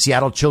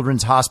 Seattle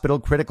Children's Hospital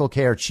critical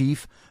care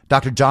chief,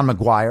 Dr. John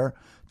McGuire,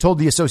 told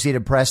the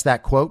Associated Press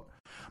that, quote,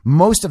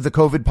 most of the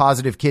COVID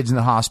positive kids in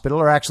the hospital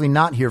are actually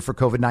not here for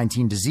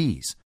COVID-19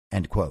 disease,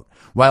 end quote,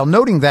 while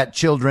noting that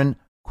children,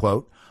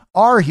 quote,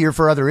 are here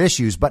for other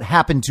issues, but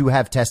happen to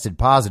have tested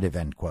positive,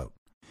 end quote.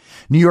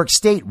 New York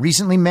State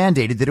recently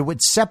mandated that it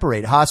would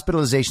separate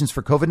hospitalizations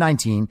for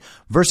COVID-19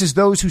 versus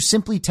those who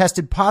simply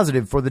tested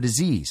positive for the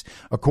disease,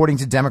 according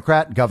to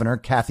Democrat Governor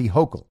Kathy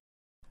Hochul.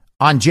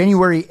 On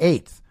January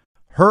 8th,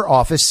 her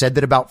office said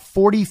that about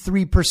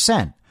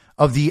 43%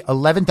 of the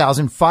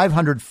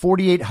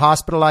 11,548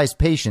 hospitalized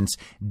patients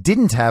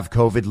didn't have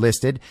COVID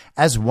listed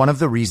as one of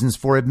the reasons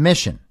for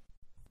admission.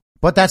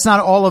 But that's not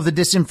all of the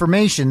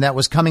disinformation that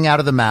was coming out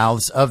of the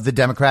mouths of the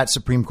Democrat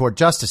Supreme Court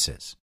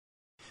justices.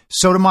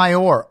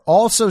 Sotomayor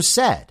also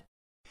said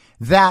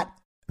that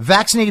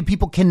vaccinated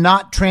people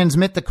cannot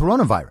transmit the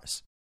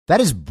coronavirus. That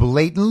is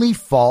blatantly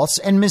false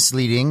and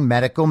misleading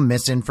medical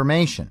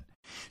misinformation.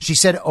 She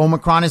said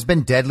Omicron has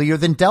been deadlier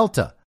than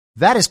Delta.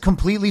 That is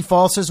completely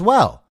false as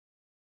well.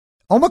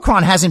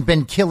 Omicron hasn't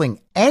been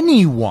killing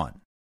anyone.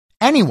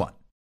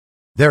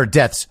 There are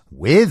deaths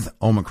with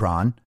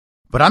Omicron,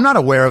 but I'm not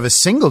aware of a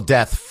single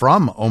death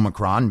from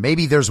Omicron.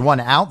 Maybe there's one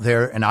out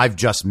there and I've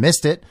just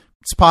missed it.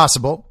 It's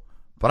possible,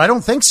 but I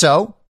don't think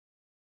so.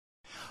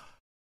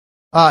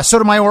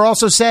 Sotomayor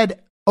also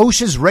said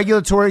OSHA's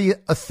regulatory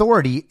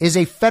authority is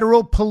a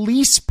federal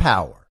police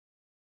power.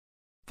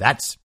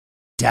 That's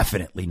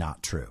definitely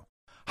not true.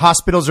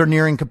 Hospitals are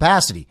nearing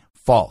capacity.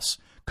 False.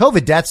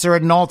 COVID deaths are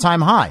at an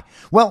all-time high.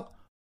 Well,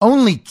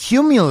 only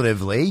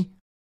cumulatively,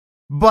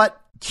 but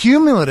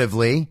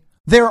cumulatively,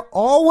 they're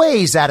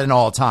always at an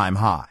all-time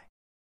high.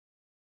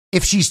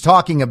 If she's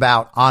talking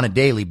about on a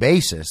daily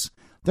basis,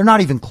 they're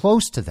not even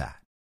close to that.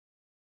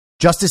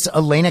 Justice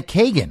Elena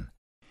Kagan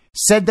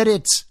said that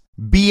it's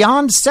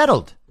beyond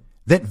settled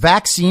that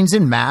vaccines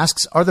and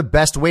masks are the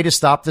best way to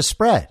stop the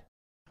spread.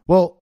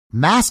 Well,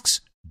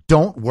 masks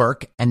don't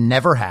work and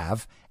never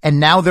have, and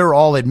now they're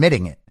all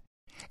admitting it.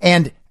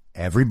 And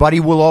everybody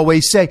will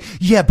always say,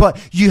 yeah, but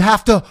you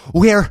have to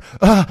wear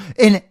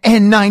an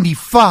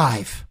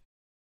N95.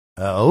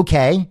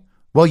 Okay.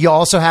 Well, you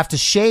also have to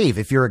shave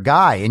if you're a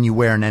guy and you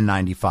wear an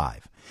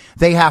N95.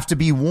 They have to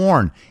be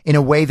worn in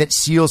a way that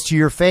seals to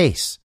your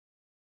face,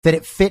 that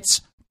it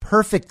fits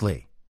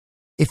perfectly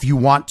if you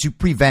want to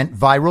prevent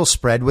viral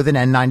spread with an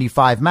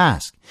N95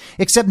 mask.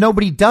 Except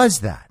nobody does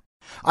that.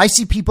 I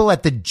see people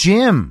at the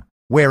gym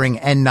wearing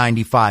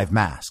N95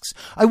 masks.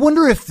 I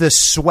wonder if the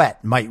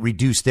sweat might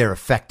reduce their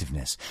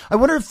effectiveness. I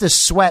wonder if the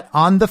sweat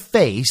on the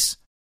face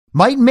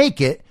might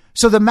make it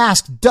so the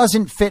mask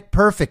doesn't fit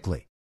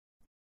perfectly.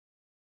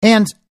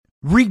 And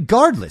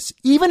regardless,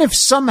 even if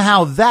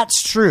somehow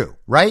that's true,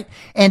 right?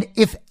 And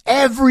if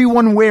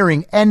everyone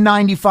wearing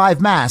N95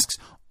 masks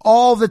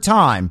all the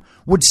time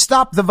would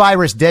stop the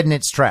virus dead in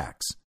its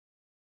tracks,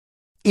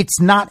 it's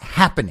not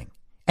happening.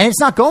 And it's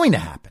not going to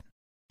happen.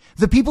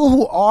 The people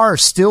who are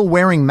still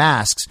wearing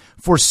masks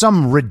for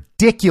some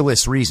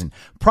ridiculous reason,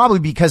 probably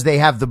because they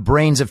have the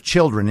brains of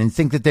children and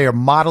think that they are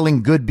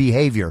modeling good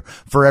behavior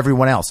for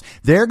everyone else,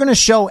 they're going to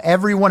show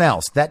everyone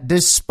else that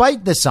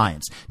despite the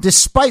science,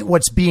 despite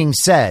what's being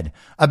said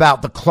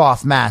about the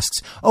cloth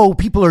masks, oh,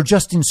 people are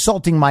just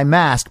insulting my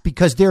mask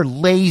because they're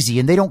lazy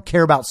and they don't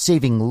care about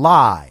saving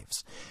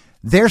lives.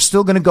 They're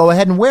still going to go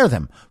ahead and wear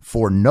them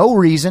for no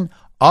reason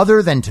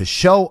other than to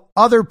show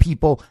other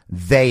people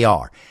they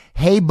are.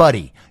 Hey,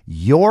 buddy,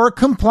 your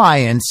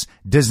compliance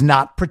does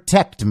not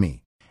protect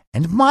me,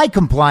 and my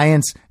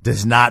compliance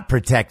does not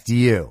protect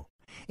you.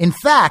 In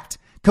fact,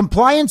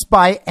 compliance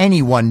by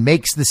anyone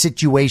makes the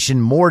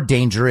situation more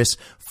dangerous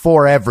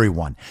for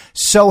everyone.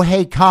 So,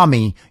 hey,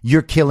 commie,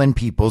 you're killing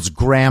people's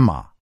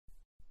grandma.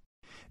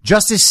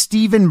 Justice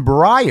Stephen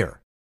Breyer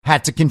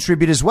had to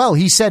contribute as well.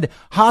 He said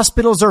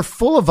hospitals are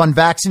full of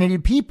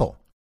unvaccinated people.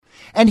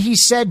 And he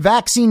said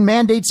vaccine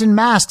mandates and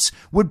masks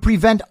would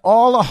prevent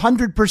all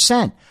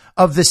 100%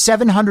 of the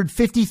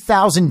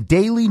 750,000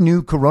 daily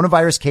new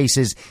coronavirus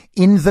cases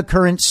in the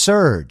current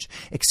surge.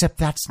 Except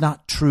that's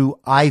not true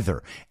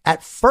either.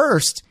 At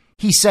first,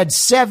 he said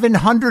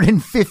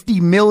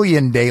 750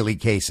 million daily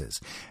cases.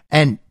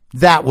 And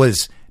that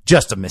was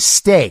just a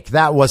mistake.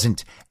 That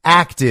wasn't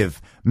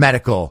active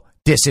medical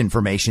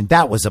disinformation.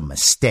 That was a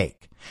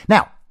mistake.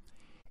 Now,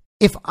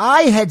 if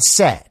I had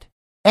said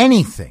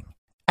anything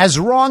as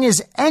wrong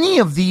as any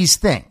of these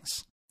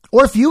things,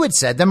 or if you had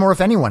said them, or if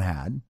anyone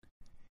had,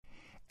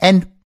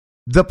 and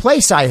the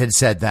place I had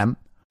said them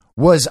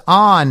was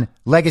on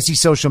legacy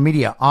social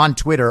media, on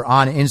Twitter,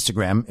 on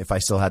Instagram, if I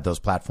still had those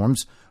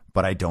platforms,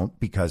 but I don't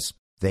because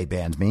they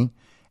banned me.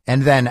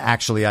 And then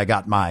actually I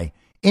got my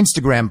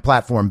Instagram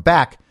platform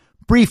back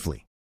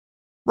briefly,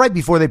 right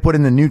before they put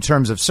in the new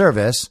terms of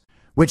service,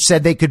 which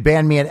said they could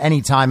ban me at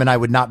any time and I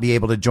would not be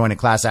able to join a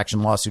class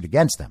action lawsuit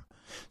against them.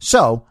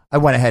 So I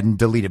went ahead and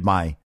deleted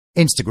my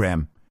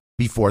Instagram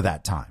before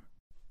that time.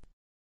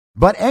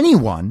 But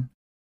anyone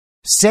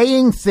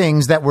saying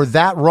things that were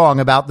that wrong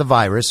about the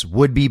virus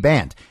would be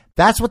banned.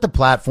 That's what the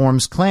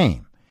platforms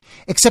claim.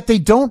 Except they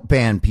don't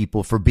ban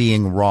people for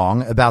being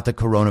wrong about the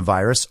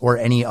coronavirus or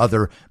any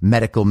other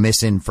medical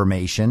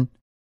misinformation.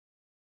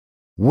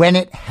 when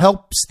it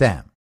helps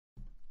them.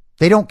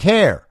 They don't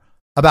care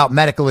about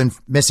medical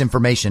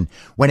misinformation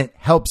when it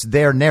helps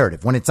their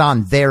narrative, when it's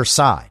on their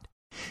side.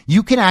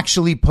 You can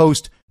actually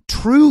post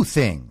true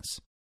things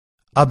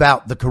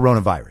about the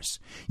coronavirus.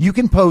 You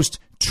can post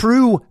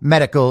true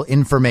medical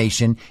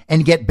information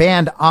and get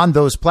banned on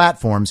those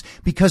platforms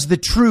because the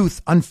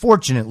truth,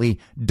 unfortunately,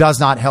 does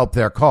not help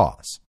their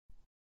cause.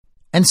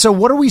 And so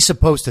what are we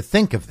supposed to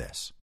think of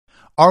this?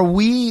 Are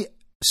we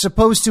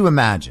supposed to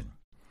imagine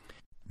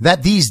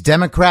that these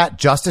Democrat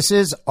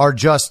justices are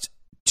just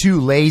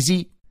too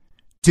lazy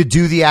to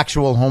do the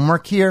actual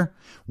homework here?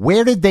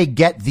 Where did they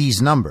get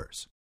these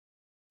numbers?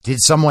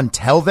 Did someone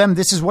tell them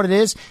this is what it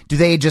is? Do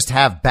they just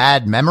have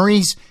bad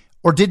memories?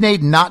 Or did they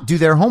not do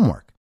their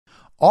homework?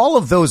 All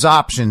of those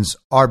options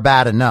are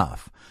bad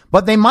enough,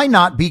 but they might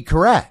not be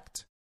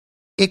correct.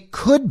 It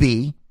could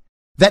be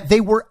that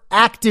they were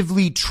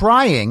actively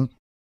trying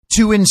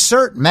to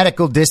insert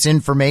medical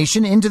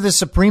disinformation into the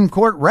Supreme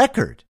Court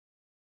record,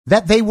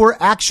 that they were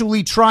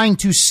actually trying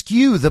to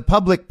skew the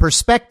public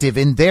perspective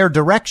in their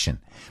direction.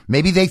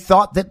 Maybe they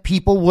thought that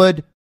people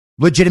would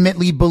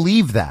legitimately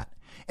believe that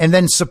and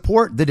then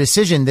support the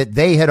decision that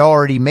they had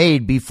already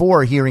made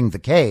before hearing the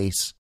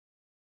case.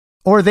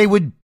 Or they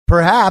would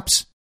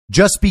perhaps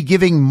just be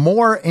giving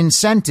more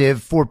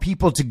incentive for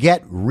people to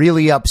get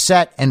really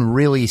upset and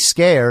really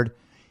scared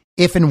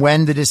if and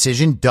when the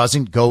decision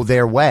doesn't go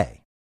their way.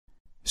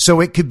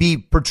 So it could be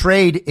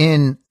portrayed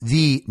in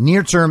the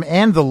near term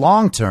and the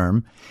long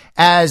term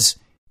as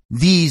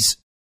these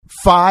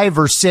 5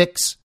 or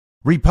 6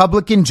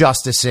 Republican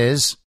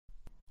justices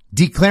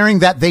declaring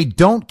that they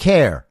don't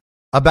care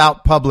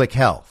about public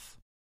health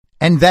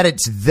and that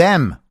it's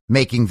them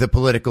making the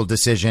political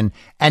decision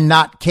and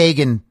not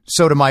Kagan,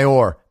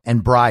 Sotomayor,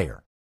 and Breyer.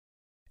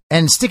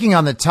 And sticking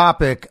on the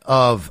topic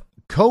of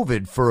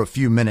COVID for a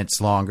few minutes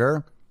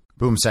longer,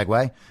 boom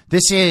segue,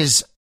 this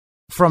is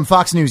from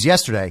Fox News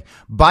yesterday.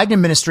 Biden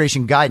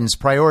administration guidance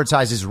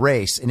prioritizes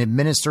race in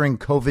administering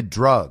COVID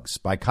drugs,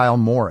 by Kyle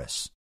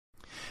Morris.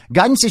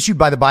 Guidance issued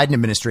by the Biden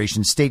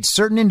administration states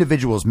certain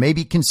individuals may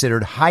be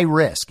considered high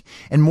risk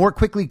and more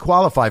quickly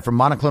qualify for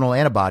monoclonal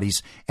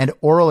antibodies and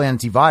oral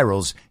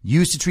antivirals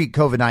used to treat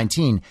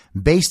COVID-19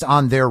 based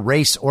on their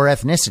race or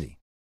ethnicity.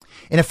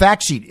 In a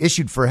fact sheet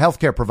issued for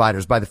healthcare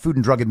providers by the Food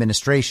and Drug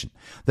Administration,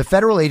 the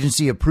federal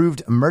agency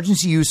approved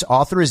emergency use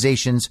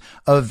authorizations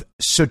of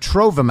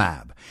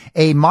sotrovimab,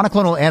 a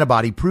monoclonal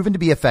antibody proven to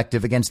be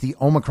effective against the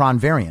Omicron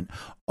variant,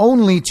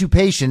 only to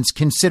patients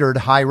considered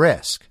high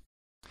risk.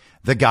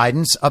 The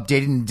guidance,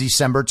 updated in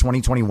December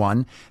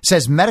 2021,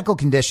 says medical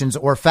conditions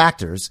or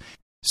factors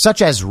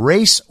such as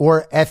race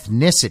or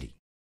ethnicity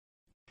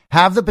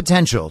have the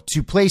potential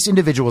to place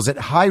individuals at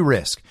high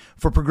risk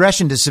for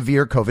progression to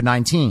severe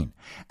COVID-19,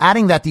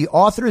 adding that the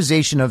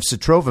authorization of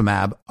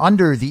sotrovimab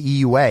under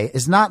the EUA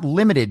is not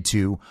limited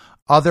to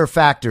other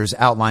factors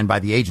outlined by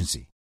the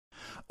agency.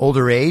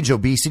 Older age,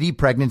 obesity,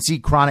 pregnancy,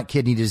 chronic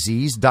kidney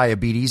disease,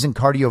 diabetes, and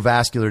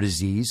cardiovascular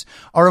disease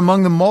are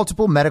among the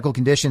multiple medical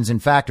conditions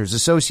and factors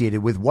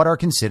associated with what are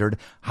considered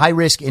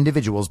high-risk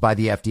individuals by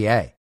the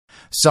FDA.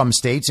 Some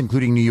states,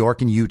 including New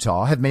York and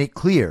Utah, have made it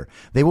clear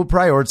they will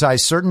prioritize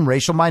certain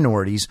racial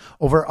minorities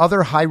over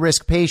other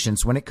high-risk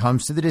patients when it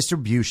comes to the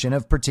distribution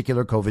of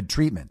particular COVID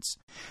treatments.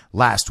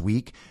 Last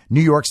week,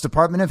 New York's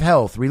Department of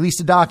Health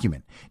released a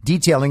document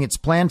detailing its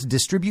plan to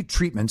distribute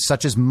treatments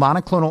such as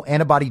monoclonal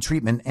antibody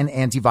treatment and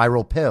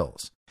antiviral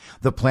pills.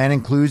 The plan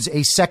includes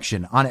a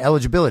section on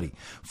eligibility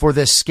for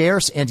the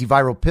scarce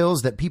antiviral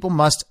pills that people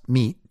must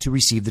meet to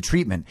receive the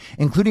treatment,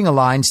 including a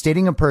line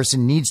stating a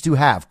person needs to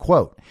have,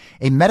 quote,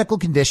 a medical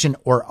condition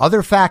or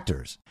other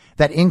factors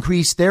that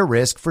increase their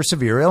risk for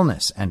severe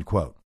illness, end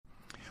quote.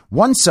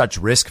 One such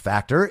risk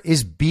factor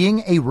is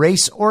being a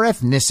race or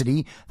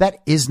ethnicity that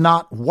is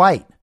not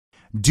white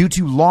due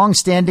to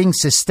long-standing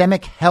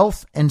systemic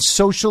health and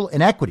social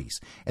inequities.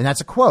 And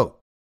that's a quote.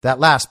 That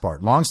last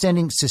part,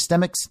 longstanding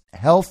systemic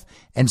health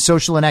and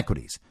social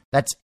inequities.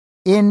 That's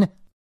in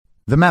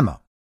the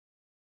memo.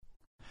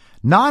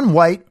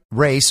 Non-white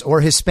race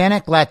or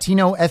Hispanic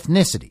Latino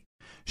ethnicity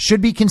should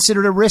be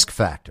considered a risk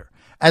factor,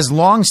 as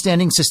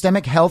longstanding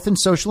systemic health and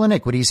social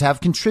inequities have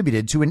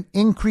contributed to an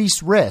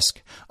increased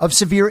risk of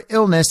severe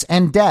illness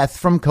and death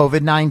from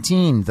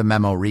COVID-19, the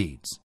memo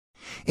reads.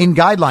 In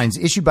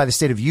guidelines issued by the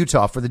state of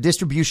Utah for the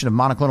distribution of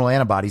monoclonal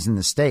antibodies in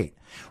the state,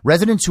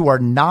 residents who are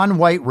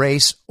non-white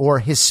race or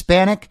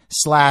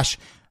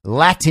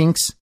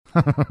Hispanic/Latinx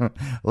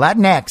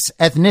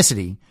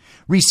ethnicity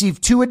receive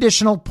 2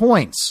 additional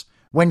points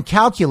when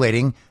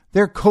calculating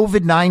their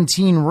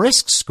COVID-19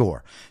 risk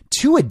score.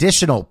 2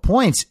 additional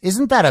points.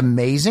 Isn't that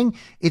amazing?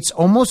 It's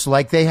almost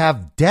like they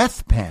have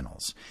death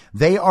panels.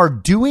 They are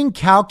doing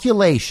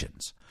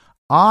calculations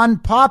on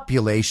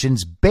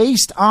populations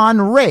based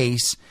on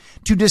race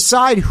to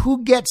decide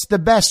who gets the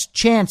best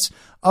chance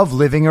of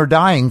living or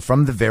dying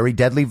from the very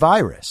deadly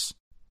virus.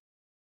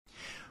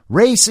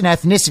 Race and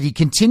ethnicity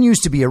continues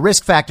to be a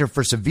risk factor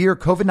for severe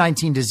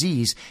COVID-19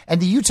 disease,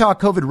 and the Utah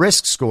COVID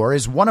risk score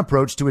is one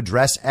approach to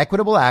address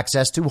equitable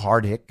access to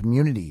hard-hit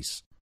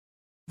communities.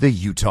 the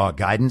Utah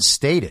guidance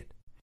stated,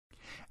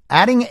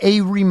 adding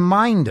a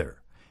reminder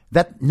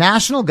that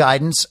national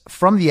guidance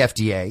from the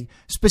FDA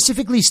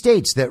specifically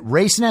states that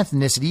race and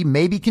ethnicity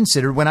may be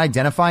considered when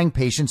identifying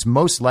patients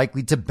most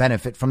likely to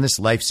benefit from this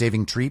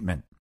life-saving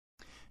treatment.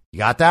 You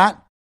got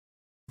that?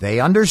 They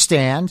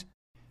understand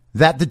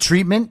that the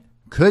treatment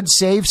could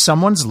save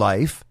someone's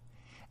life,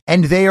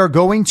 and they are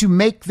going to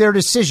make their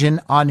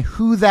decision on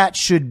who that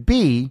should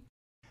be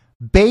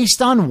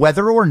based on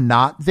whether or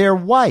not they're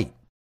white.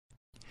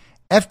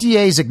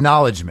 FDA's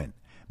acknowledgement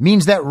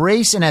means that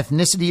race and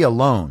ethnicity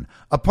alone,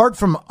 apart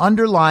from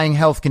underlying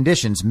health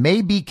conditions,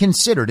 may be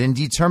considered in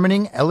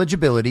determining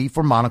eligibility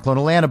for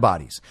monoclonal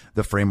antibodies,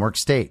 the framework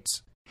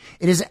states.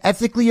 It is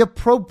ethically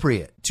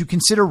appropriate to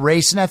consider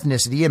race and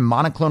ethnicity in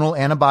monoclonal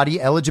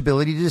antibody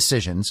eligibility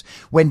decisions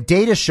when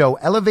data show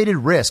elevated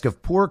risk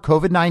of poor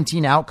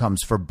COVID-19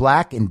 outcomes for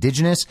Black,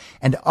 Indigenous,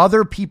 and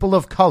other people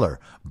of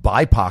color,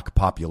 BIPOC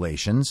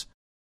populations,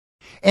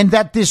 and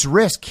that this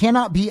risk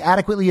cannot be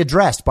adequately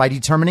addressed by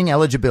determining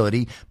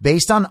eligibility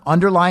based on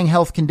underlying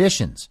health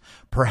conditions,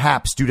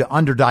 perhaps due to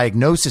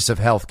underdiagnosis of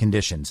health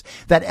conditions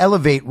that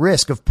elevate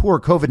risk of poor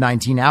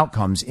COVID-19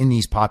 outcomes in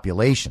these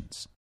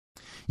populations.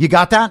 You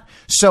got that?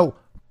 So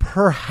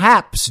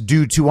perhaps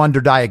due to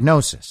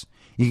underdiagnosis.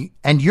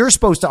 And you're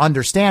supposed to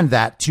understand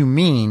that to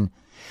mean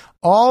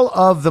all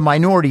of the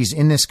minorities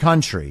in this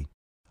country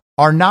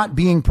are not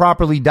being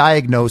properly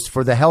diagnosed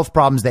for the health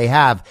problems they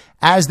have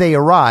as they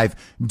arrive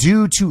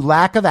due to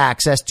lack of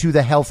access to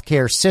the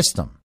healthcare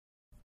system.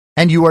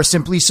 And you are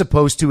simply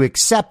supposed to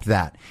accept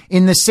that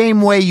in the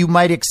same way you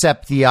might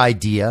accept the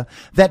idea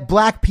that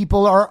Black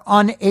people are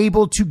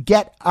unable to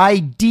get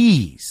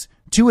IDs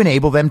to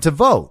enable them to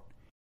vote.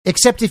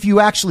 Except if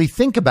you actually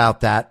think about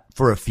that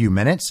for a few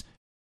minutes,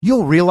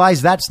 you'll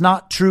realize that's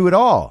not true at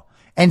all.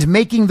 And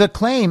making the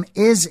claim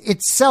is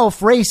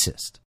itself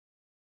racist.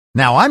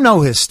 Now, I'm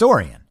no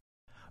historian,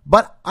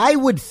 but I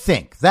would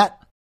think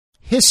that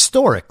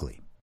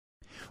historically,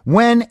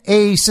 when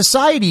a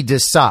society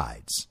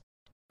decides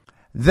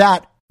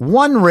that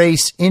one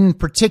race in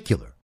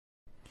particular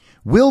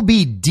will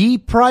be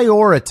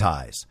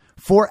deprioritized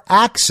for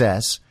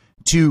access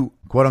to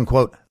quote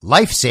unquote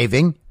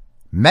life-saving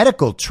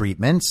medical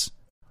treatments,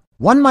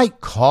 one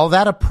might call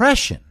that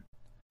oppression.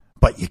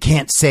 But you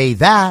can't say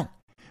that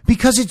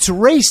because it's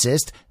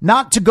racist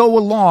not to go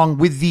along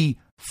with the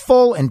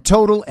full and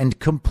total and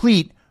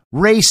complete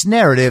race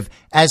narrative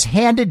as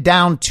handed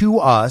down to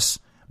us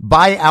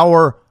by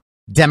our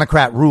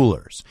Democrat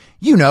rulers.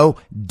 You know,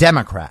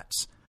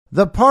 Democrats,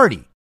 the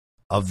party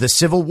of the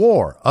Civil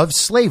War, of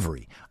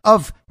slavery,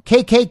 of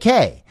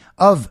KKK,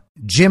 of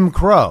Jim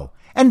Crow,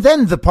 and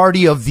then the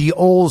party of the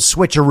old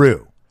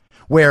switcheroo,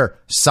 where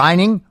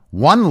signing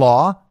one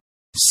law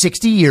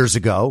 60 years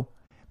ago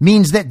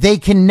means that they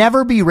can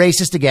never be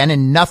racist again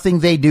and nothing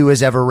they do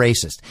is ever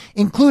racist,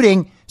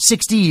 including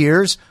 60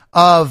 years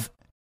of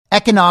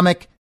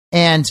economic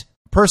and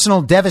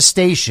personal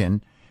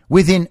devastation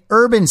within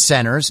urban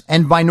centers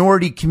and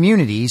minority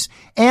communities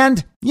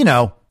and,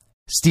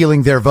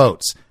 stealing their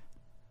votes.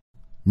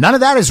 None of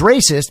that is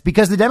racist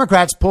because the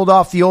Democrats pulled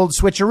off the old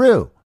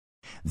switcheroo.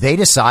 They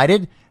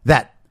decided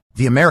that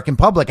the American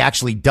public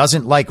actually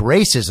doesn't like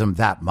racism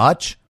that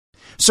much.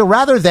 So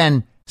rather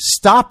than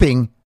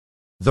stopping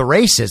the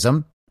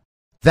racism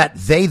that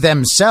they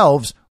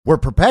themselves were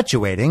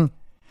perpetuating,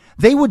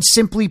 they would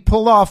simply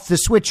pull off the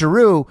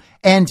switcheroo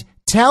and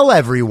tell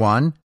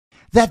everyone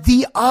that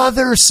the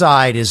other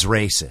side is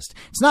racist.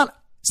 It's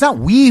not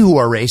we who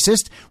are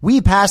racist.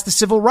 We passed the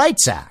Civil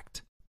Rights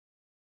Act.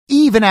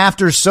 Even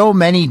after so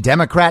many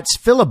Democrats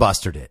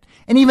filibustered it,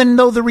 and even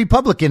though the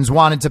Republicans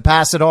wanted to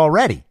pass it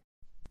already.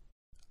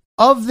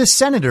 Of the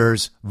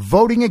senators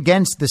voting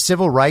against the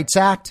Civil Rights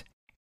Act,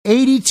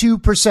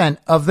 82%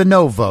 of the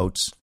no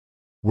votes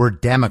were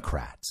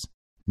Democrats,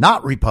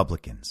 not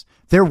Republicans.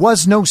 There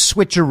was no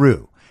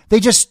switcheroo. They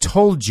just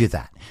told you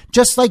that.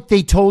 Just like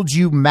they told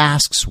you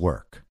masks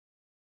work.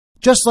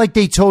 Just like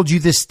they told you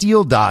the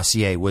Steele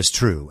dossier was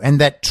true and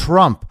that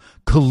Trump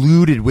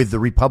colluded with the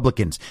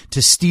Republicans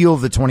to steal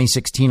the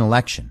 2016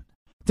 election.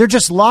 They're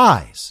just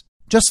lies,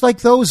 just like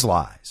those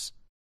lies.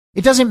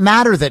 It doesn't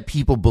matter that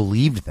people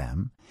believed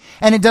them.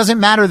 And it doesn't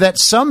matter that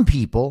some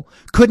people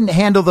couldn't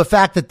handle the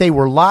fact that they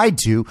were lied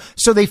to,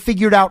 so they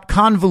figured out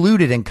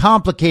convoluted and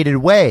complicated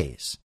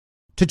ways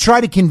to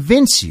try to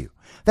convince you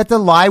that the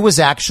lie was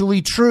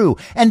actually true,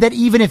 and that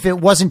even if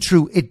it wasn't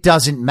true, it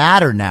doesn't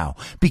matter now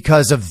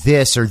because of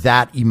this or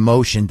that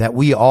emotion that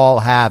we all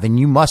have, and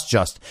you must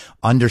just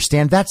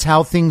understand that's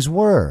how things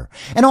were.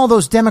 And all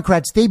those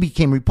Democrats, they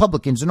became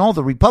Republicans, and all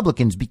the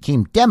Republicans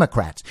became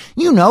Democrats.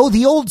 You know,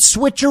 the old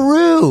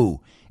switcheroo.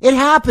 It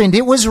happened.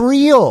 It was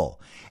real.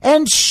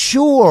 And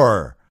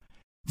sure,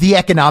 the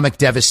economic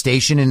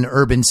devastation in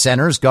urban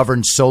centers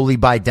governed solely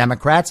by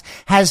Democrats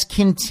has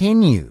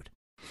continued.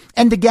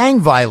 And the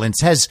gang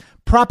violence has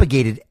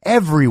propagated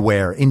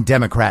everywhere in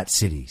Democrat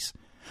cities.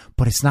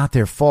 But it's not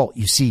their fault.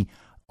 You see,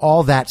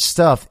 all that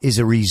stuff is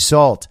a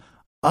result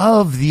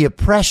of the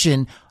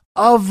oppression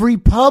of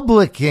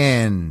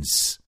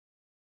Republicans.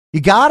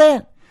 You got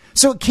it?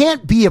 So it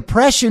can't be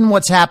oppression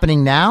what's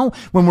happening now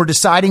when we're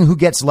deciding who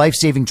gets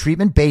life-saving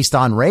treatment based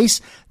on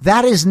race.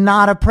 That is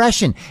not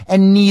oppression,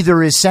 and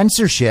neither is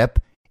censorship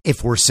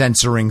if we're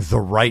censoring the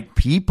right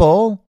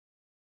people.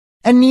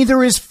 And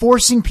neither is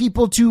forcing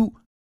people to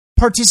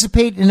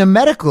participate in a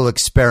medical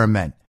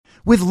experiment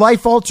with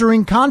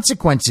life-altering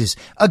consequences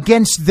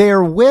against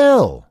their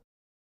will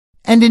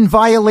and in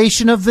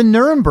violation of the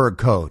Nuremberg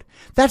Code.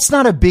 That's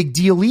not a big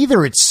deal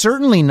either. It's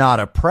certainly not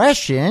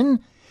oppression.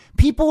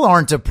 People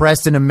aren't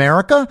oppressed in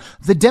America.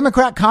 The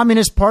Democrat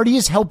Communist Party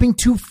is helping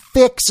to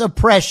fix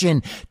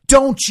oppression.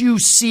 Don't you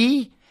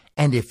see?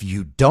 And if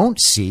you don't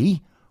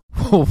see,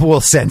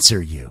 we'll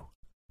censor you.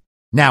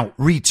 Now,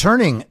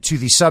 returning to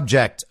the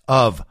subject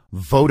of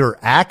voter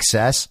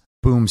access,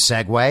 boom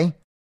segue.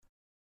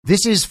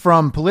 This is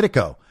from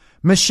Politico.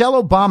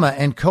 Michelle Obama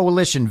and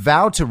coalition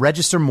vow to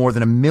register more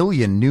than 1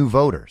 million new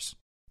voters.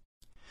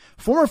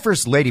 Former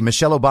First Lady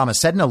Michelle Obama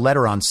said in a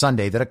letter on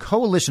Sunday that a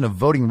coalition of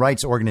voting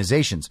rights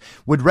organizations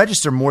would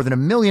register more than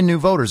 1 million new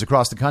voters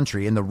across the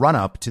country in the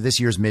run-up to this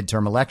year's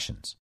midterm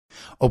elections.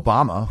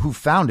 Obama, who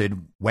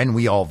founded When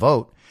We All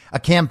Vote, a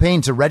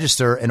campaign to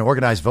register and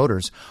organize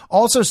voters,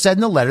 also said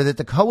in the letter that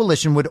the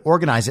coalition would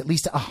organize at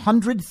least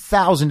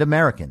 100,000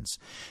 Americans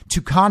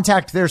to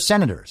contact their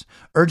senators,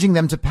 urging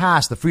them to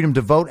pass the Freedom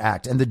to Vote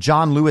Act and the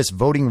John Lewis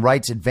Voting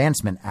Rights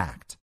Advancement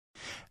Act.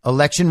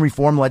 Election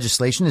reform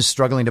legislation is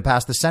struggling to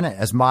pass the Senate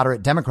as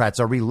moderate Democrats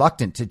are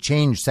reluctant to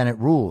change Senate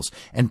rules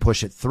and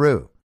push it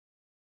through.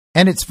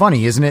 And it's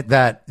funny, isn't it,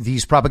 that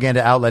these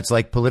propaganda outlets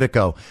like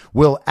Politico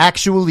will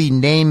actually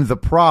name the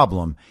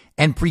problem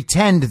and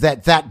pretend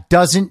that that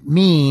doesn't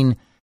mean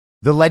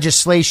the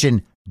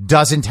legislation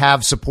doesn't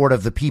have support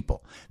of the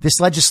people. This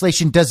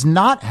legislation does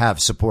not have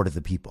support of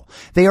the people.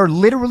 They are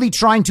literally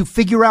trying to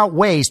figure out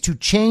ways to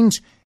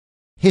change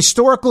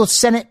historical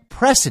Senate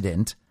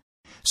precedent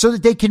so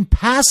that they can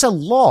pass a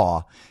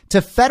law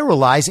to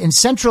federalize and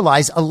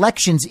centralize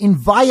elections in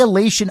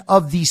violation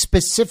of the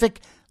specific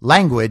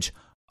language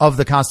of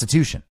the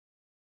Constitution.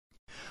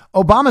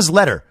 Obama's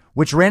letter,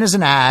 which ran as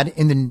an ad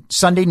in the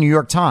Sunday New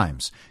York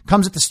Times,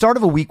 comes at the start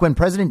of a week when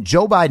President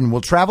Joe Biden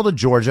will travel to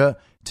Georgia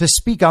to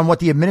speak on what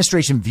the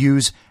administration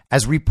views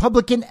as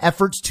Republican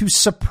efforts to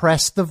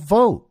suppress the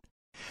vote.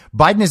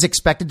 Biden is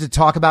expected to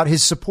talk about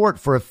his support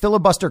for a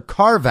filibuster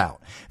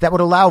carve-out that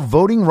would allow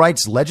voting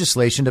rights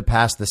legislation to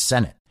pass the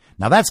Senate.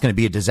 Now, that's going to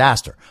be a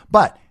disaster.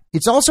 But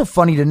it's also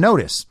funny to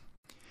notice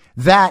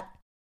that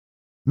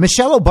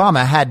Michelle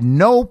Obama had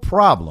no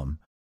problem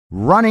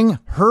running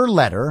her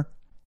letter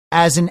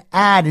as an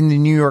ad in the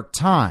New York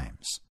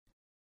Times.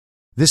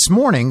 This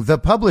morning, the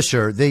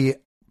publisher, the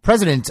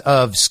president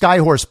of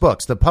Skyhorse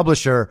Books, the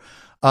publisher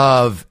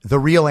of The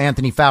Real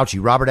Anthony Fauci,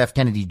 Robert F.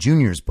 Kennedy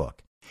Jr.'s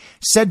book,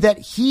 said that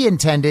he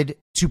intended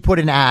to put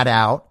an ad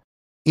out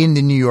in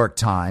the New York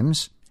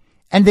Times,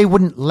 and they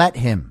wouldn't let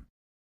him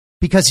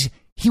because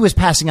he was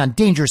passing on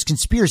dangerous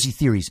conspiracy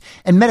theories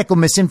and medical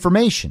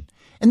misinformation.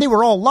 And they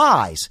were all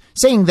lies,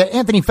 saying that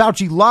Anthony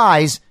Fauci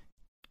lies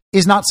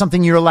is not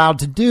something you're allowed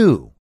to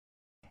do.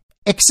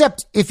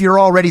 Except if you're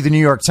already the New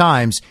York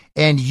Times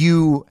and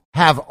you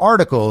have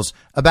articles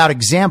about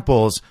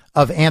examples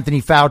of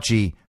Anthony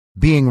Fauci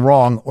being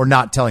wrong or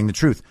not telling the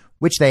truth,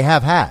 which they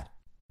have had.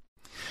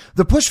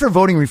 The push for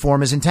voting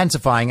reform is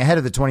intensifying ahead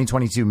of the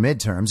 2022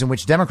 midterms, in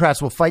which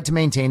Democrats will fight to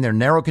maintain their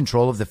narrow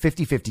control of the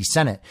 50-50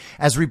 Senate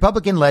as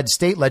Republican-led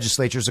state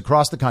legislatures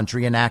across the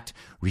country enact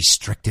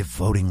restrictive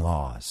voting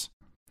laws.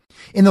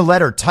 In the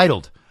letter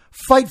titled,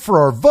 "Fight for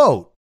Our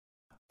Vote,"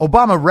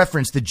 Obama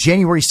referenced the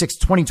January 6,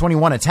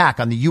 2021 attack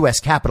on the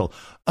U.S. Capitol.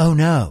 Oh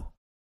no.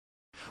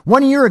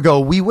 1 year ago,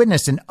 we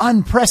witnessed an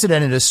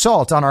unprecedented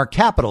assault on our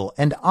Capitol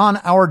and on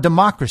our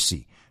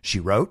democracy, she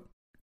wrote.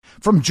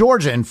 From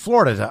Georgia and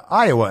Florida to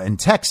Iowa and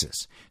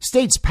Texas,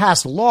 states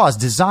passed laws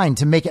designed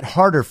to make it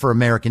harder for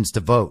Americans to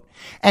vote.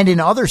 And in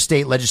other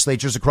state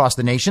legislatures across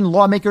the nation,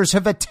 lawmakers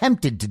have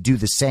attempted to do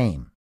the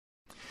same.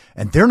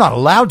 And they're not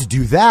allowed to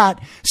do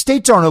that.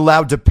 States aren't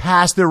allowed to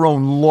pass their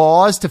own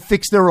laws to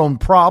fix their own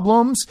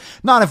problems.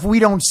 Not if we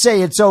don't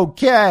say it's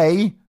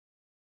okay.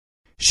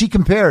 She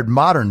compared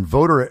modern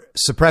voter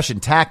suppression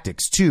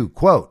tactics to,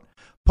 quote,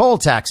 poll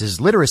taxes,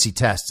 literacy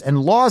tests,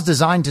 and laws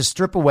designed to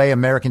strip away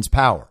Americans'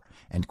 power,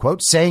 end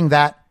quote, saying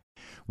that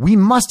we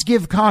must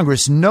give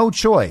Congress no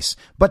choice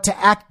but to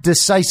act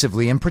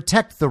decisively and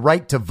protect the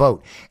right to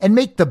vote and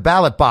make the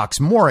ballot box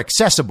more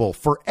accessible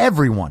for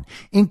everyone,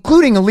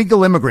 including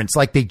illegal immigrants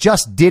like they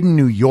just did in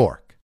New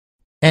York.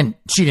 And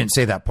she didn't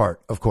say that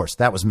part, of course.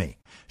 That was me.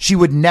 She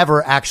would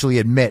never actually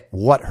admit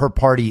what her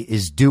party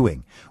is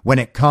doing when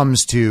it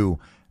comes to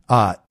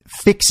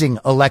fixing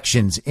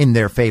elections in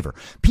their favor.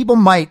 People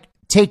might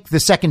take the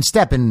second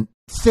step and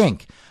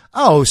think,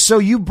 oh, so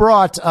you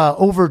brought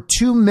over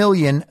 2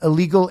 million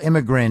illegal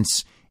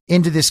immigrants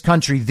into this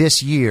country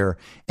this year,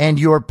 and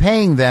you're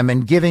paying them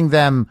and giving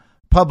them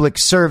public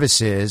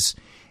services,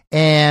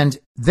 and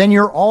then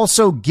you're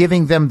also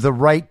giving them the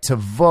right to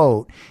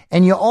vote,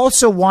 and you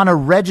also want to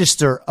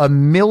register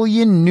 1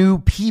 million new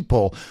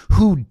people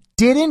who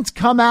didn't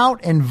come out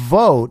and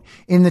vote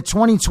in the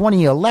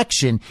 2020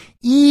 election,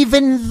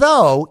 even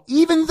though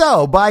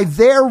by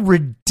their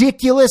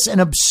ridiculous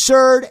and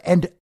absurd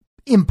and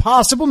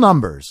impossible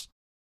numbers,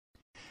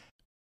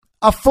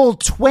 a full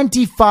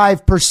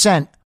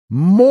 25%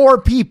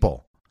 more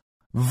people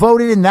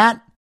voted in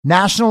that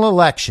national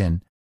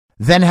election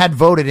than had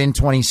voted in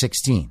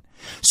 2016.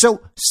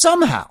 So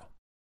somehow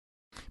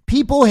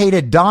people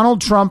hated Donald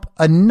Trump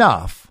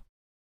enough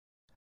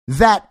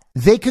that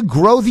they could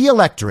grow the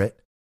electorate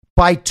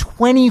by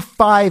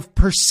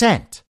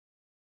 25%.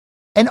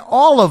 And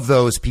all of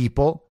those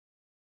people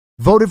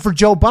voted for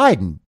Joe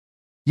Biden.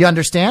 You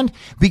understand?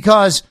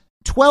 Because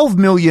 12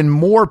 million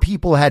more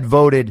people had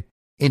voted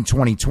in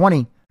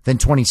 2020 than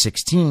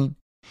 2016.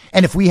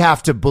 And if we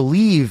have to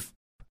believe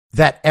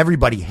that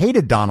everybody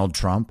hated Donald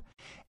Trump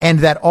and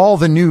that all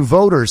the new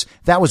voters,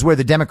 that was where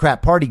the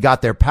Democrat Party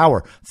got their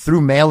power,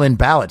 through mail-in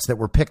ballots that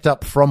were picked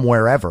up from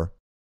wherever,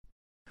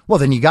 well,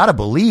 then you got to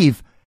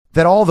believe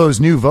that all those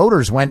new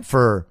voters went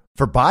for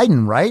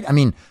Biden, right? I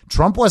mean,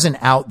 Trump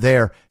wasn't out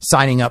there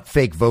signing up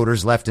fake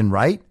voters left and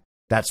right.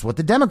 That's what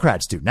the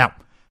Democrats do. Now,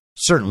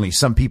 certainly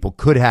some people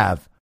could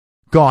have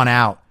gone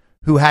out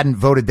who hadn't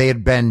voted. They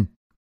had been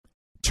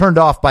turned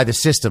off by the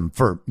system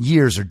for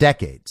years or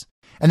decades.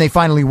 And they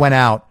finally went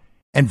out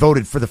and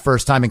voted for the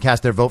first time and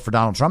cast their vote for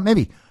Donald Trump.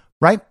 Maybe,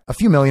 right? A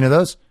few million of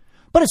those.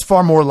 But it's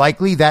far more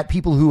likely that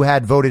people who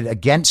had voted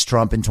against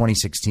Trump in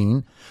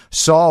 2016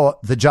 saw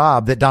the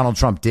job that Donald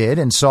Trump did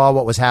and saw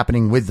what was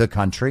happening with the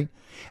country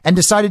and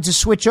decided to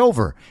switch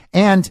over.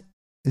 And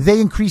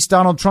they increased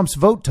Donald Trump's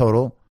vote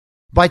total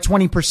by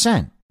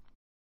 20%.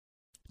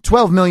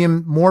 12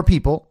 million more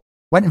people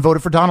went and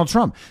voted for Donald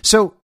Trump.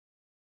 So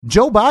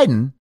Joe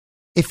Biden,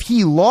 if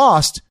he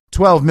lost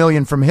 12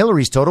 million from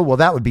Hillary's total, well,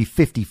 that would be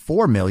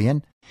 54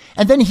 million.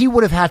 And then he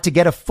would have had to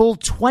get a full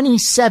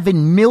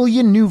 27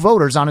 million new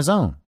voters on his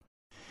own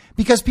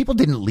because people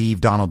didn't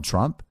leave Donald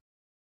Trump.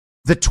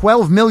 The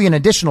 12 million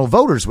additional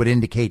voters would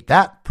indicate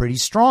that pretty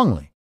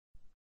strongly.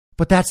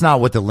 But that's not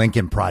what the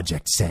Lincoln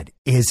Project said,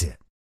 is it?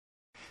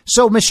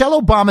 So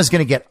Michelle Obama is going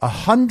to get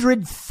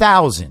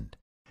 100,000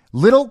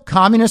 little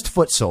communist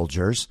foot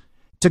soldiers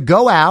to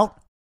go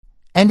out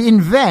and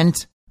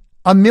invent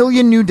a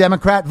million new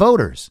Democrat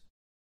voters.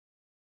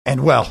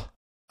 And well,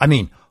 I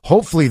mean,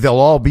 hopefully they'll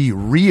all be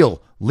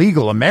real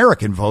legal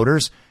American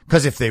voters,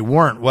 because if they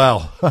weren't,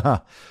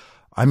 well,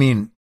 I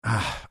mean,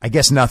 I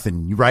guess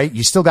nothing, right?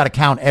 You still got to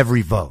count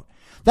every vote.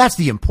 That's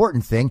the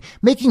important thing,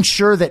 making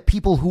sure that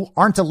people who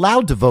aren't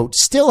allowed to vote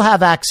still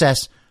have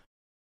access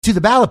to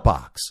the ballot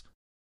box.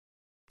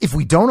 If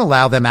we don't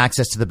allow them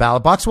access to the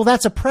ballot box, well,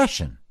 that's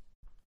oppression.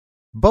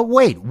 But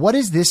wait, what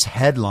is this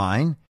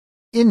headline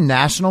in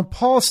National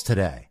Pulse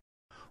today?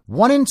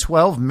 1 in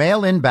 12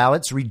 mail-in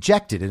ballots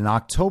rejected in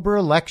October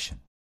election.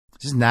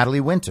 This is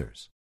Natalie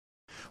Winters.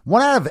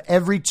 1 out of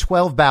every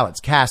 12 ballots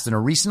cast in a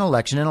recent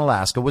election in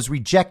Alaska was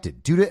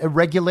rejected due to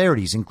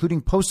irregularities,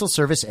 including Postal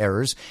Service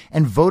errors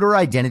and voter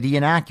identity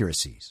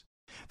inaccuracies.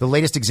 The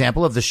latest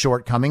example of the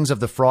shortcomings of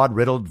the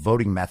fraud-riddled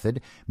voting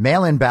method,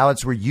 mail-in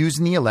ballots were used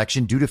in the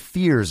election due to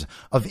fears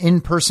of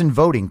in-person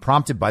voting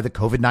prompted by the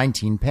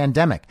COVID-19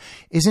 pandemic.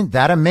 Isn't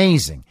that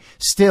amazing?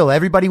 Still,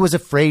 everybody was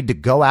afraid to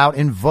go out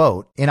and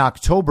vote in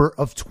October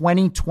of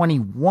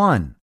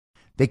 2021.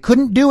 They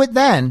couldn't do it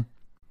then.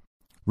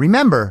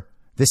 Remember,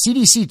 the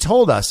CDC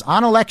told us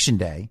on Election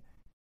Day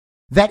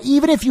that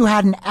even if you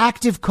had an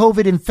active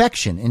COVID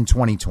infection in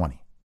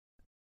 2020,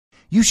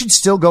 you should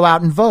still go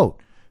out and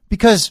vote,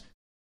 because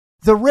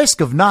the risk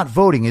of not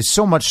voting is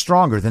so much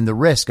stronger than the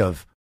risk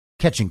of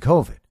catching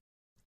COVID.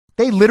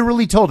 They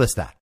literally told us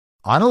that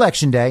on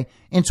Election Day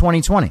in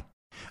 2020.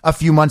 A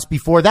few months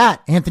before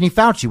that, Anthony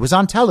Fauci was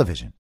on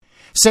television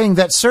saying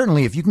that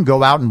certainly if you can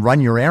go out and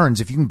run your errands,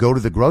 if you can go to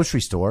the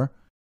grocery store,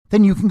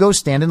 then you can go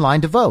stand in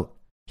line to vote.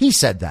 He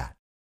said that.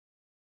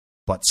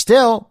 But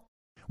still,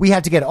 we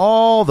had to get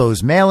all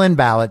those mail-in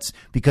ballots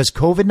because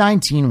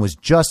COVID-19 was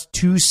just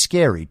too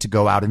scary to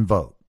go out and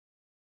vote.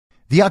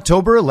 The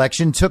October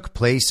election took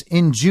place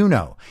in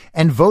Juneau,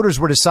 and voters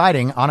were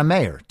deciding on a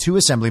mayor, 2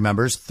 assembly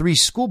members, 3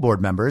 school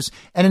board members,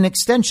 and an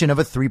extension of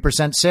a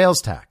 3% sales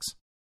tax.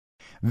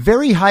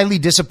 Very highly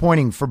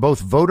disappointing for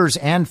both voters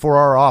and for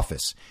our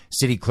office,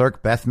 City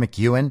Clerk Beth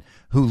McEwen,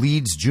 who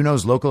leads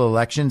Juneau's local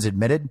elections,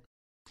 admitted.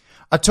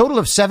 A total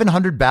of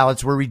 700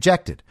 ballots were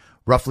rejected,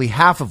 roughly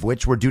half of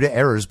which were due to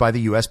errors by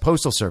the U.S.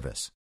 Postal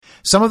Service.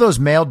 Some of those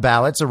mailed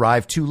ballots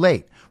arrived too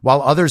late,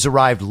 while others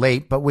arrived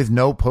late but with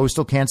no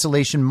postal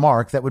cancellation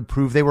mark that would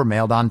prove they were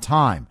mailed on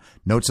time,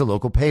 notes a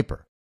local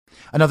paper.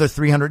 Another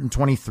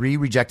 323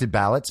 rejected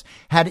ballots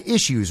had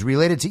issues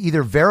related to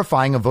either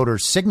verifying a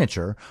voter's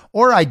signature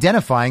or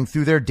identifying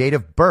through their date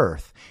of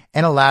birth,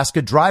 an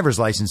Alaska driver's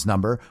license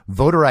number,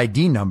 voter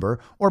ID number,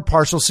 or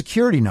partial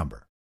security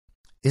number.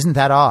 Isn't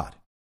that odd?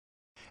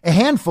 A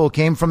handful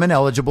came from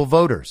ineligible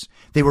voters.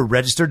 They were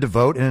registered to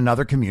vote in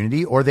another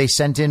community, or they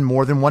sent in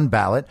more than one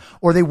ballot,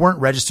 or they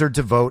weren't registered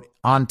to vote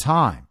on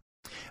time.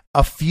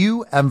 A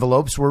few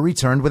envelopes were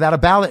returned without a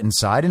ballot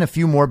inside, and a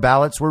few more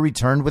ballots were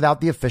returned without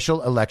the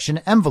official election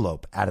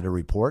envelope, added a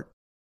report.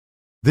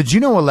 The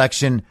Juneau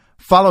election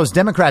follows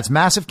Democrats'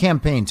 massive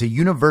campaign to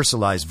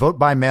universalize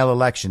vote-by-mail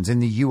elections in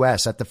the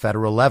U.S. at the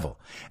federal level,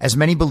 as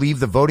many believe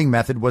the voting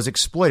method was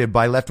exploited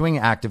by left-wing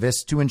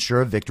activists to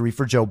ensure a victory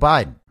for Joe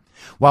Biden.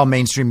 While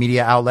mainstream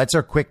media outlets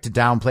are quick to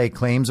downplay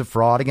claims of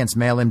fraud against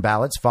mail-in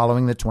ballots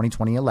following the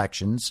 2020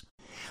 elections,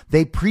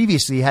 they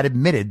previously had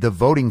admitted the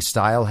voting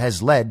style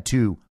has led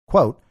to,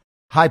 quote,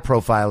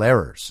 high-profile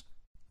errors.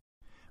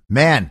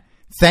 Man,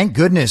 thank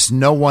goodness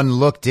no one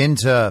looked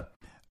into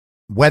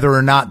whether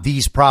or not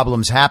these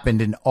problems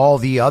happened in all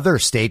the other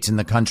states in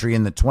the country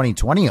in the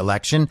 2020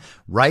 election,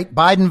 right,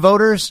 Biden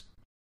voters?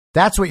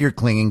 That's what you're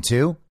clinging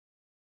to.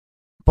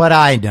 But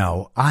I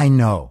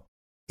know.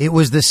 It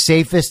was the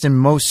safest and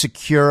most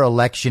secure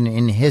election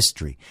in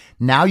history.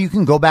 Now you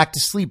can go back to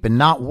sleep and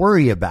not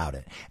worry about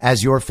it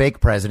as your fake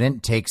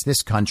president takes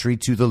this country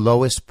to the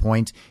lowest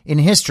point in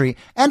history.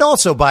 And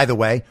also, by the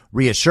way,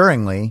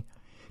 reassuringly,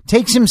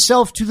 takes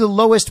himself to the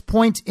lowest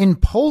point in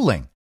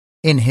polling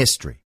in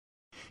history.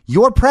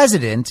 Your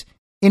president,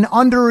 in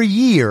under a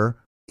year,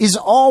 is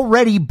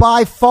already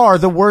by far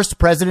the worst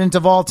president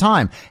of all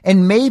time.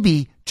 And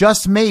maybe,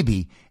 just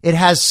maybe, it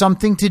has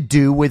something to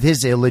do with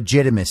his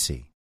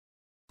illegitimacy.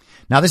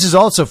 Now, this is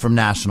also from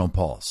National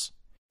Pulse.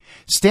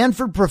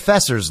 Stanford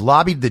professors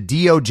lobbied the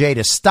DOJ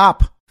to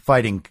stop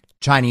fighting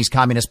Chinese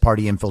Communist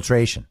Party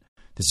infiltration.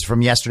 This is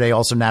from yesterday,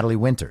 also Natalie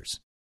Winters.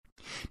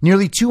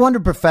 Nearly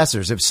 200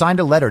 professors have signed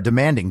a letter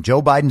demanding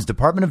Joe Biden's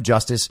Department of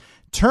Justice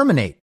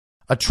terminate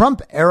a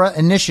Trump-era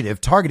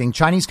initiative targeting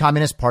Chinese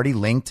Communist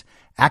Party-linked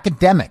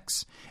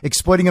academics,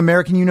 exploiting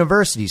American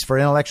universities for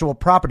intellectual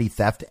property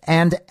theft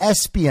and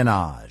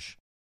espionage.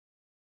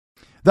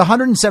 The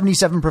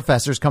 177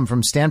 professors come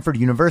from Stanford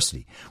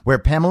University, where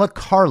Pamela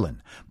Karlan,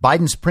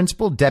 Biden's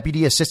principal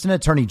deputy assistant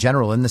attorney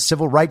general in the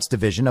Civil Rights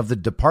Division of the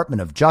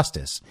Department of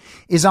Justice,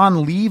 is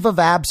on leave of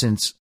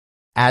absence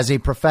as a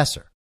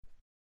professor.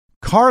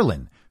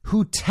 Karlan,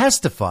 who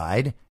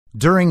testified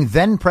during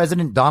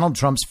then-President Donald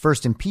Trump's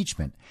first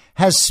impeachment,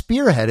 has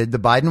spearheaded the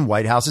Biden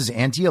White House's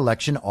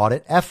anti-election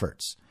audit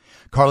efforts.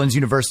 Karlan's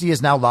university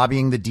is now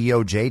lobbying the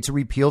DOJ to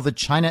repeal the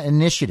China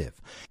Initiative,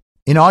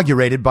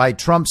 inaugurated by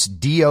Trump's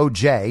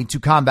DOJ to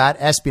combat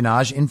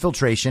espionage,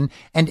 infiltration,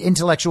 and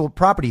intellectual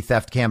property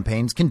theft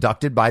campaigns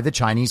conducted by the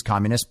Chinese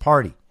Communist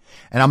Party.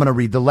 And I'm going to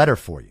read the letter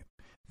for you.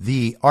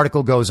 The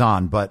article goes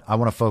on, but I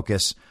want to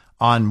focus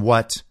on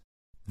what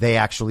they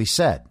actually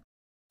said.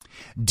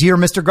 Dear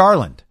Mr.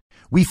 Garland,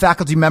 we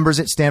faculty members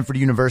at Stanford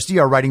University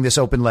are writing this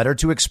open letter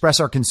to express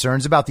our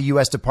concerns about the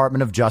U.S.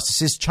 Department of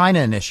Justice's China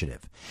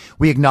Initiative.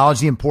 We acknowledge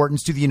the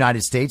importance to the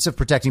United States of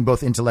protecting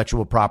both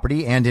intellectual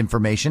property and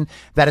information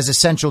that is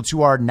essential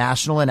to our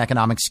national and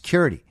economic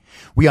security.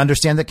 We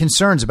understand that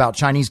concerns about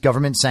Chinese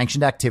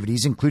government-sanctioned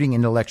activities, including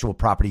intellectual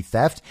property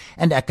theft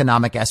and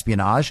economic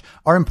espionage,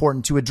 are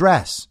important to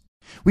address.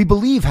 We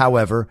believe,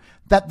 however,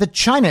 that the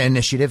China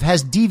Initiative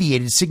has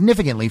deviated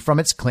significantly from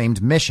its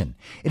claimed mission.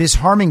 It is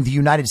harming the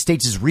United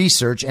States'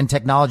 research and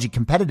technology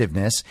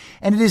competitiveness,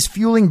 and it is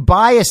fueling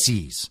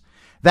biases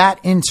that,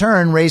 in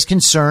turn, raise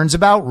concerns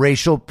about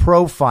racial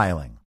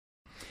profiling.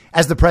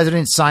 As the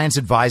president's science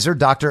advisor,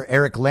 Dr.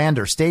 Eric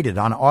Lander, stated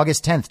on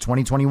August 10th,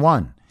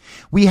 2021,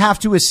 we have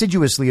to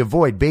assiduously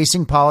avoid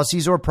basing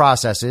policies or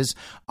processes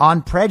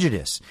on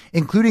prejudice,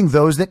 including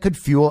those that could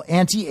fuel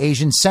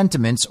anti-Asian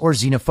sentiments or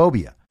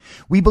xenophobia.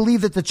 We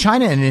believe that the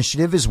China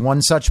Initiative is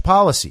one such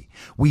policy.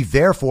 We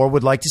therefore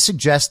would like to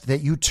suggest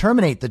that you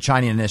terminate the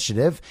China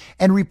Initiative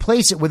and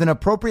replace it with an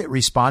appropriate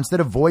response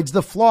that avoids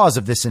the flaws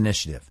of this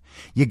initiative.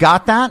 You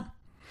got that?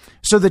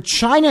 So the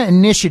China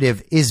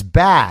Initiative is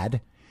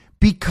bad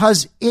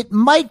because it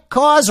might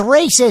cause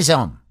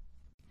racism.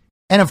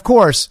 And of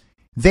course,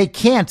 they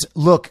can't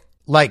look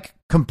like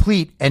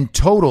complete and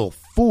total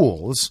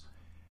fools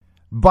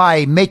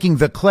by making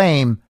the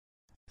claim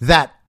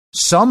that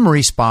some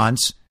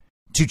response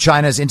to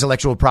China's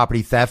intellectual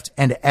property theft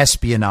and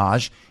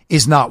espionage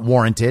is not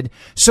warranted.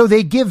 So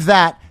they give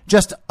that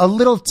just a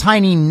little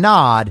tiny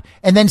nod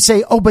and then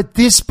say, oh, but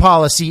this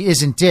policy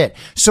isn't it.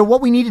 So what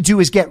we need to do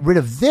is get rid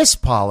of this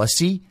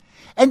policy,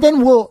 and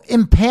then we'll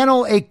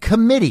impanel a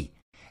committee.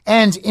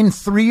 And in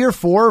 3 or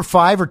 4 or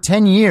 5 or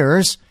 10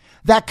 years,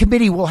 that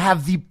committee will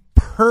have the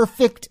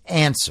perfect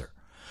answer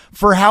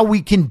for how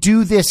we can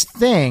do this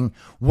thing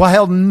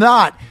while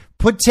not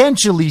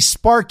potentially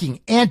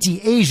sparking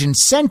anti-Asian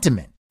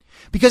sentiment.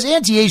 Because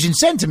anti-Asian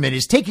sentiment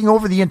is taking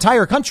over the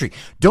entire country.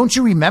 Don't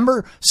you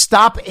remember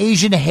Stop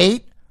Asian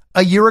Hate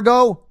a year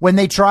ago when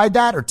they tried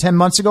that, or 10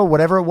 months ago,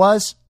 whatever it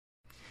was?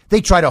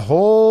 They tried a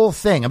whole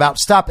thing about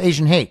Stop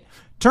Asian Hate.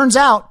 Turns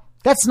out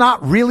that's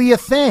not really a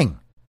thing.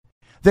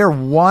 Their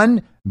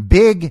one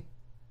big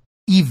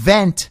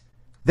event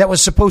that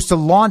was supposed to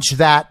launch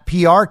that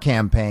PR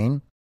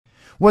campaign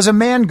was a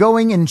man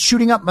going and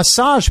shooting up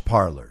massage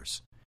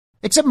parlors.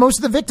 Except most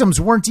of the victims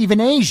weren't even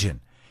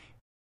Asian.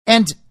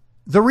 And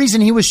the reason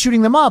he was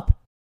shooting them up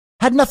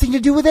had nothing to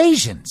do with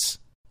Asians.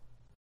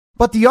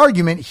 But the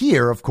argument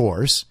here, of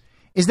course,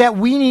 is that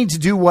we need to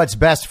do what's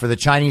best for the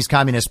Chinese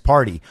Communist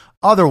Party.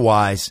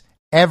 Otherwise,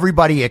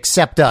 everybody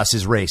except us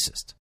is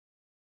racist.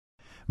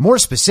 More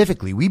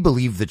specifically, we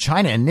believe the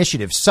China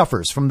Initiative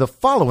suffers from the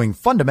following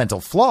fundamental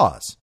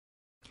flaws.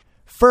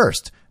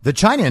 First, the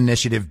China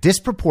Initiative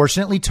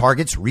disproportionately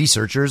targets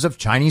researchers of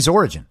Chinese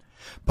origin.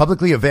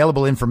 Publicly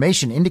available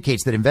information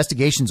indicates that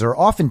investigations are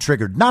often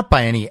triggered not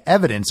by any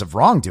evidence of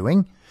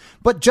wrongdoing,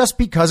 but just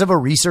because of a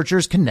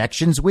researcher's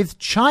connections with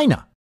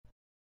China.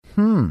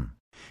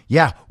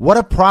 Yeah, what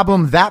a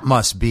problem that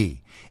must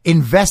be.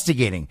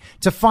 Investigating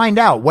to find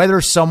out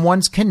whether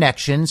someone's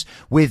connections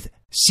with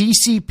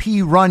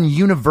CCP-run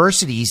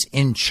universities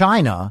in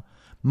China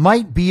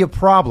might be a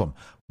problem.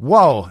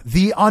 Whoa,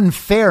 the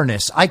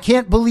unfairness. I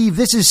can't believe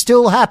this is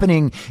still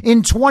happening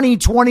in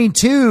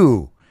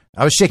 2022.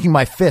 I was shaking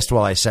my fist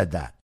while I said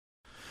that.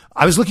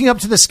 I was looking up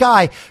to the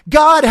sky.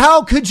 God,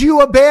 how could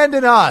you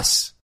abandon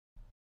us?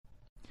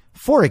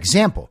 For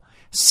example,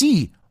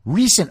 see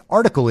recent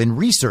article in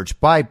Research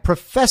by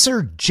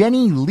Professor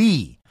Jenny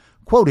Lee,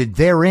 quoted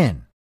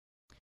therein.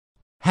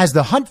 Has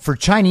the hunt for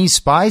Chinese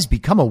spies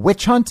become a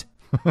witch hunt?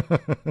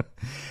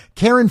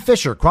 Karen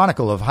Fisher,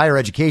 Chronicle of Higher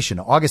Education,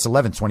 August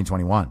 11,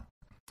 2021.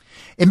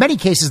 In many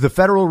cases, the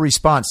federal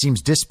response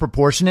seems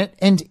disproportionate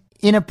and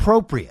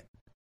inappropriate.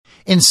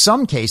 In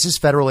some cases,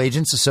 federal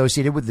agents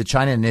associated with the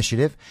China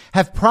Initiative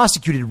have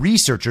prosecuted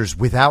researchers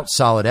without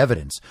solid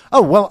evidence.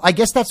 Oh, well, I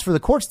guess that's for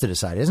the courts to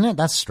decide, isn't it?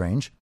 That's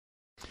strange.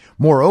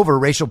 Moreover,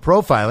 racial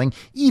profiling,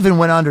 even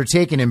when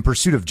undertaken in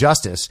pursuit of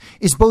justice,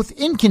 is both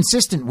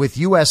inconsistent with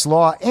U.S.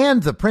 law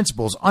and the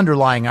principles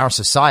underlying our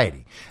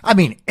society. I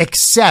mean,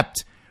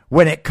 except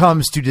when it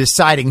comes to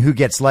deciding who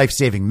gets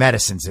life-saving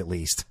medicines, at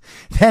least.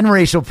 Then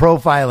racial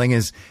profiling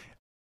is,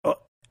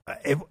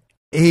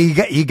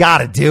 you got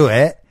to do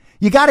it.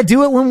 You got to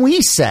do it when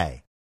we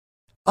say.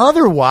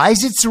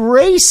 Otherwise, it's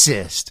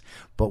racist.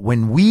 But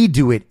when we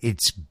do it,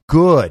 it's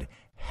good,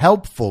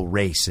 helpful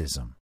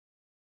racism.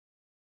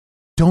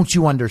 Don't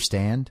you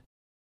understand?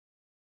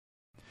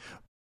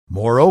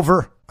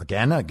 Moreover,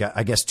 again, I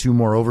guess two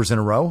moreovers in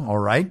a row. All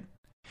right.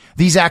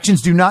 These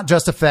actions do not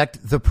just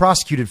affect the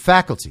prosecuted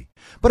faculty,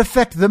 but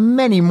affect the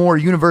many more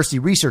university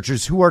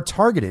researchers who are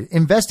targeted,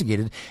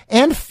 investigated,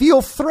 and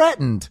feel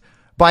threatened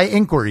by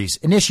inquiries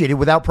initiated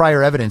without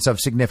prior evidence of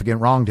significant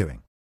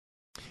wrongdoing.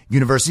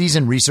 Universities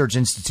and research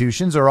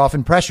institutions are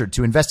often pressured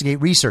to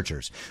investigate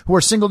researchers who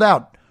are singled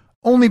out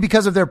only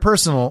because of their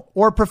personal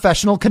or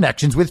professional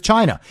connections with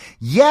China.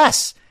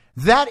 Yes,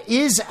 that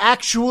is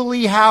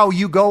actually how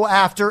you go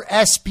after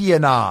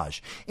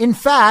espionage. In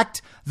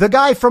fact, the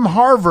guy from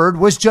Harvard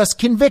was just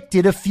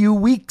convicted a few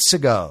weeks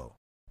ago.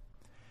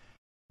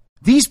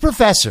 These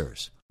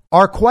professors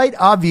are quite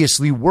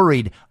obviously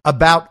worried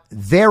about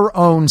their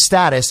own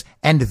status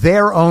and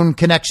their own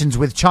connections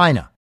with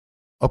China.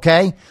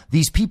 Okay?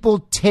 These people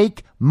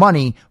take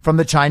money from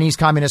the Chinese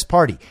Communist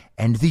Party,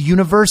 and the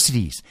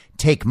universities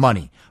take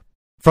money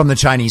from the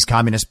Chinese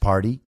Communist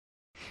Party,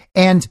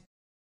 and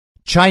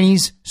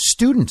Chinese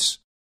students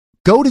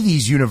go to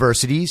these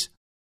universities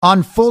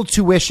on full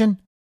tuition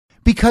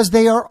because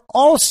they are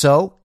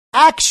also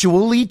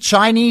actually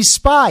Chinese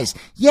spies.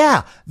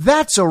 Yeah,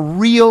 that's a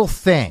real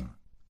thing.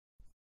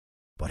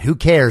 But who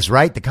cares,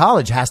 right? The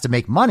college has to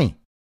make money.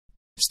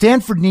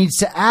 Stanford needs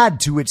to add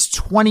to its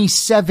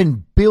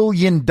 $27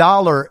 billion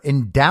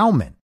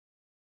endowment.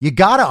 You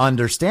got to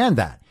understand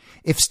that.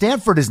 If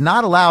Stanford is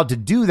not allowed to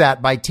do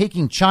that by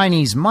taking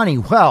Chinese money,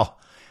 well,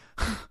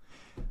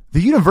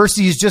 the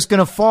university is just going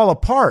to fall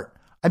apart.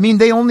 I mean,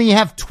 they only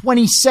have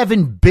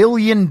 $27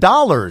 billion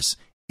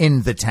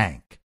in the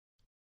tank.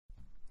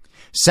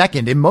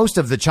 Second, in most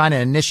of the China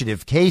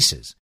Initiative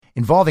cases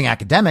involving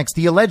academics,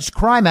 the alleged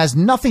crime has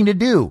nothing to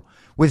do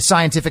with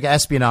scientific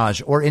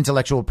espionage or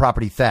intellectual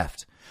property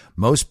theft.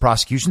 Most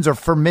prosecutions are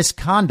for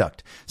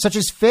misconduct, such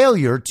as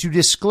failure to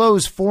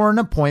disclose foreign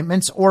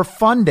appointments or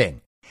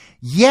funding.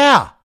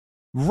 Yeah,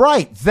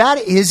 right. That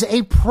is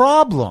a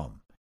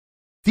problem.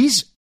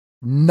 These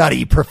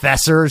nutty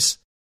professors,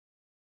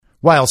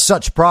 while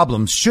such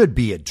problems should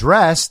be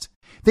addressed,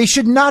 they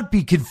should not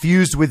be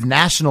confused with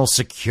national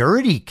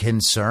security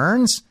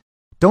concerns.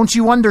 Don't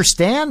you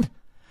understand?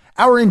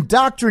 Our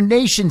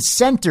indoctrination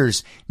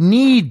centers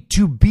need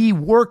to be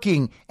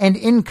working and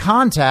in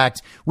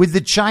contact with the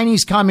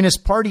Chinese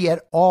Communist Party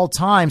at all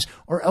times,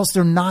 or else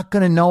they're not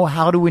going to know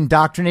how to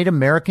indoctrinate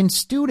American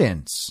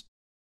students.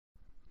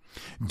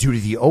 Due to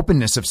the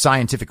openness of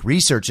scientific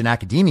research in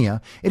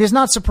academia, it is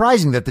not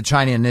surprising that the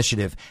China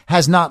Initiative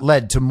has not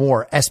led to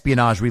more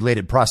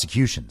espionage-related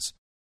prosecutions.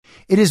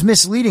 It is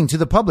misleading to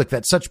the public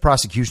that such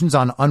prosecutions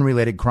on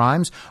unrelated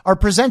crimes are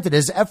presented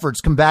as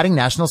efforts combating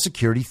national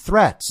security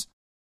threats.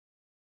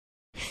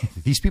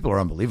 These people are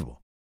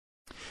unbelievable.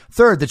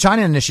 Third, the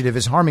China Initiative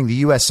is harming the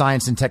U.S.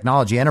 science and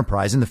technology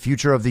enterprise and the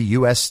future of the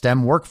U.S.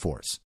 STEM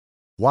workforce.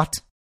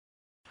 What?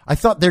 I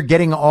thought they're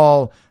getting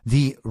all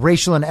the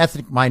racial and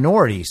ethnic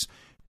minorities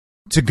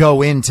to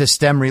go into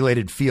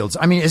STEM-related fields.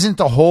 I mean, isn't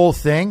the whole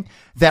thing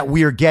that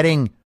we're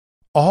getting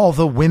all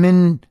the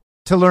women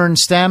to learn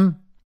STEM?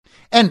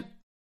 And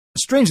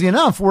strangely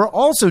enough, we're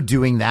also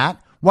doing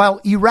that while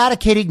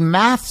eradicating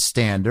math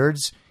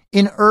standards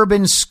in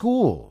urban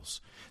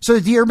schools so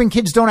that the urban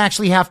kids don't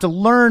actually have to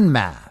learn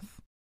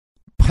math.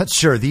 But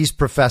sure, these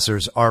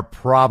professors are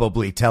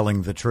probably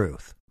telling the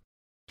truth.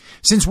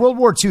 Since World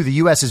War II, the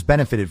U.S. has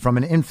benefited from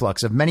an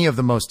influx of many of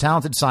the most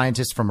talented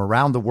scientists from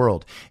around the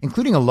world,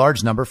 including a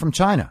large number from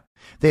China.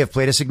 They have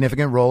played a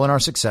significant role in our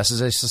success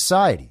as a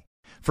society.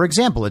 For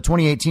example, a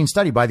 2018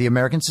 study by the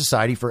American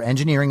Society for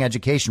Engineering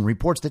Education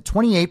reports that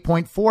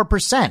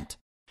 28.4%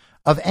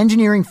 of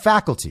engineering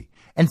faculty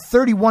and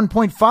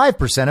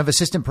 31.5% of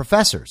assistant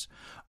professors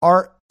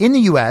in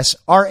the U.S.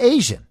 are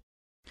Asian.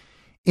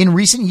 In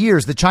recent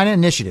years, the China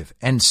Initiative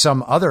and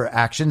some other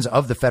actions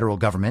of the federal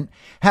government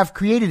have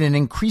created an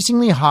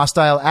increasingly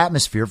hostile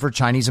atmosphere for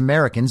Chinese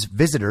Americans,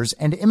 visitors,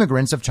 and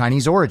immigrants of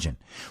Chinese origin,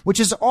 which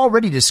has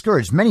already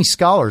discouraged many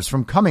scholars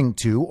from coming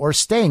to or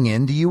staying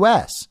in the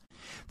U.S.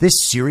 This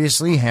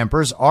seriously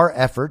hampers our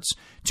efforts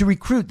to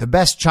recruit the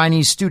best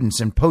Chinese students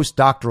and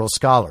postdoctoral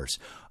scholars.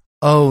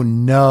 Oh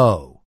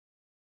no.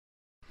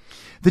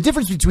 The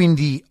difference between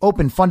the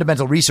open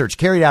fundamental research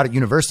carried out at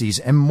universities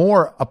and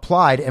more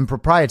applied and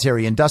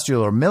proprietary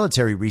industrial or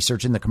military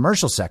research in the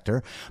commercial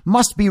sector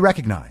must be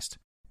recognized.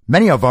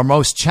 Many of our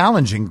most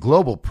challenging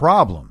global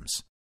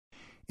problems,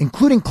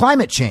 including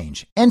climate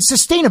change and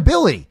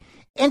sustainability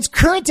and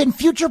current and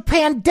future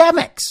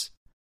pandemics,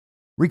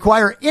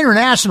 require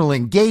international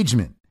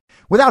engagement.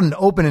 Without an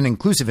open and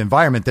inclusive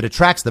environment that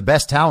attracts the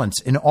best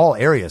talents in all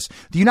areas,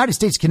 the United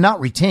States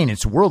cannot retain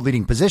its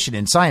world-leading position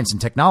in science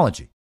and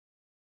technology.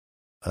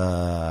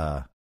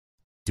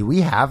 Do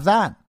we have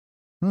that?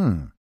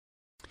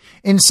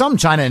 In some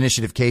China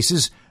Initiative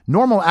cases,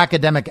 normal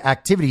academic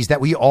activities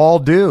that we all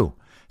do,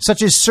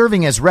 such as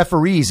serving as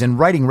referees and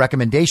writing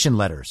recommendation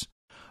letters,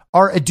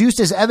 are adduced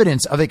as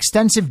evidence of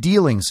extensive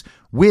dealings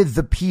with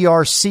the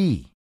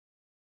PRC.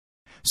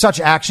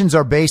 Such actions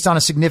are based on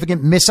a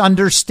significant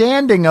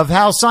misunderstanding of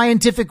how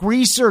scientific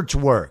research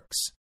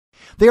works.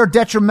 They are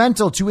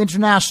detrimental to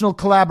international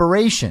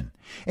collaboration.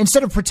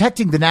 Instead of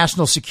protecting the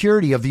national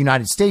security of the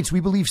United States, we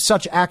believe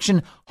such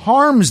action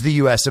harms the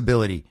U.S.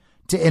 ability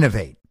to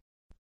innovate.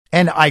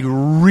 And I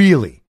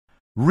really,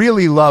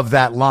 really love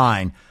that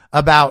line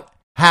about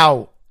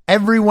how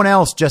everyone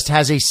else just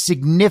has a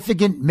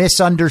significant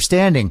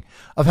misunderstanding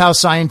of how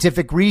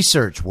scientific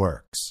research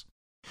works.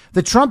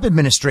 The Trump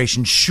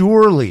administration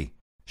surely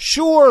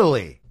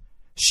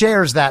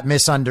shares that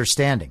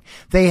misunderstanding.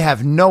 They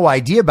have no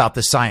idea about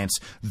the science,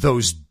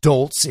 those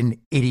dolts and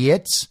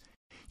idiots.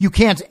 You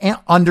can't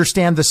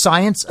understand the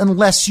science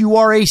unless you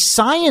are a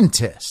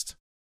scientist.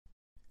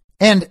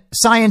 And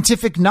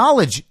scientific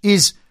knowledge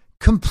is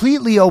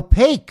completely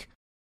opaque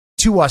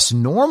to us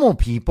normal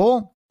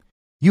people.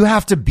 You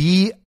have to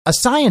be a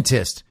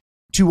scientist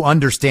to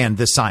understand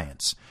the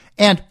science.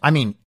 And I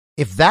mean,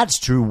 if that's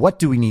true, what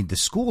do we need the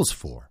schools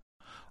for?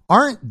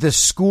 Aren't the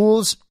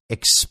schools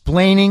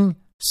explaining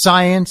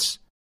science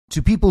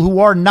to people who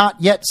are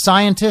not yet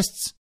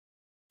scientists?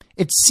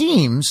 It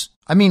seems,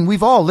 I mean,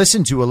 we've all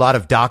listened to a lot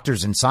of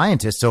doctors and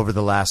scientists over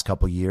the last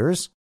couple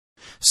years.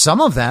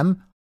 Some of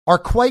them are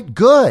quite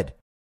good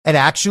at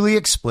actually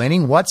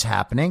explaining what's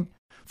happening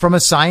from a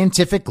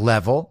scientific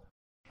level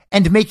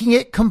and making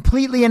it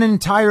completely and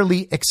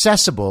entirely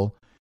accessible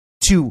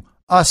to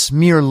us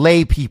mere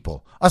lay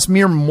people, us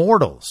mere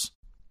mortals.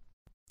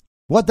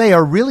 What they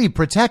are really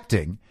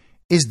protecting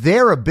is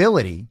their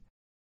ability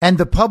and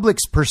the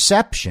public's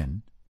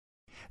perception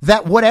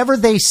that whatever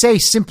they say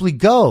simply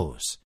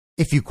goes.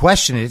 If you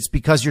question it, it's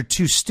because you're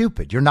too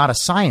stupid. You're not a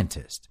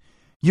scientist.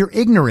 You're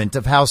ignorant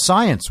of how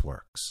science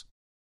works.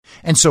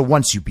 And so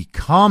once you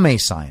become a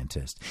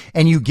scientist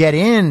and you get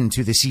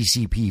into the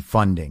CCP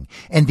funding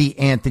and the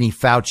Anthony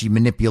Fauci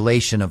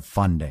manipulation of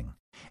funding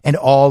and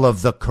all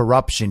of the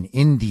corruption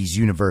in these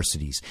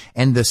universities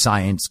and the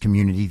science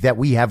community that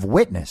we have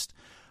witnessed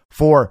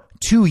for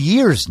 2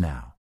 years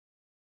now,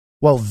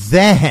 well,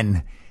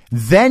 then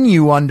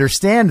you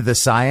understand the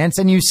science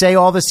and you say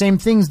all the same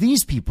things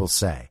these people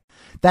say.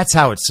 That's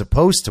how it's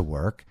supposed to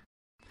work.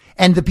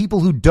 And the people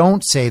who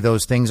don't say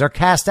those things are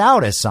cast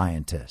out as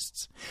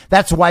scientists.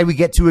 That's why we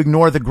get to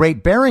ignore the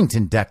Great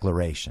Barrington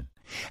Declaration.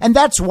 And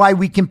that's why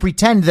we can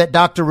pretend that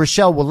Dr.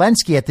 Rochelle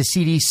Walensky at the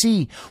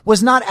CDC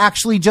was not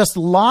actually just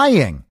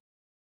lying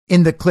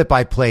in the clip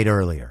I played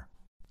earlier.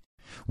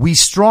 We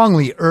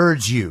strongly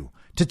urge you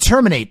to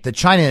terminate the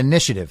China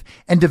Initiative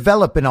and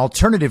develop an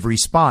alternative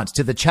response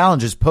to the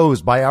challenges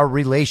posed by our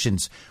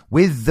relations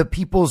with the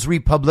People's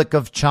Republic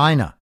of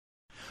China.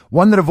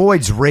 One that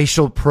avoids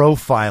racial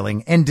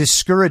profiling and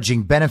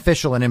discouraging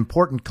beneficial and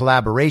important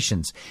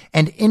collaborations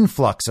and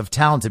influx of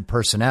talented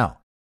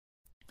personnel.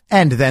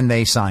 And then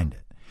they signed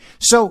it.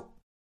 So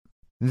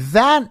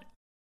that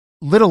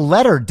little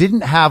letter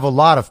didn't have a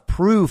lot of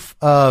proof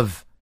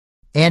of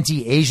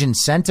anti-Asian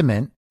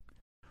sentiment.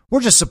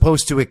 We're just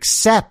supposed to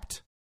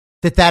accept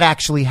that that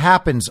actually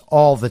happens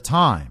all the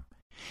time.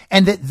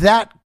 And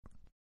that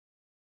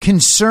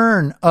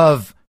concern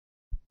of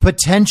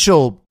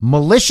potential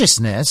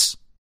maliciousness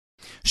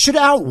should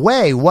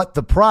outweigh what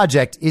the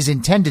project is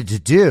intended to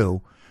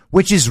do,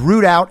 which is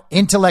root out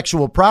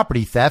intellectual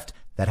property theft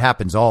that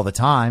happens all the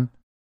time,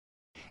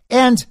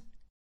 and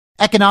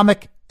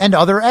economic and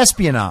other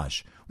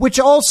espionage, which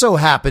also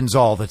happens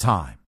all the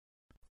time.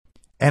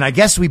 And I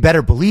guess we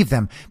better believe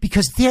them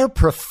because they're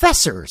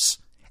professors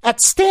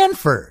at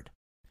Stanford.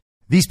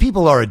 These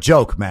people are a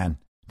joke, man.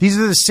 These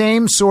are the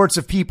same sorts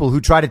of people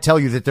who try to tell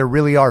you that there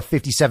really are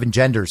 57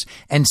 genders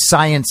and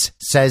science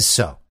says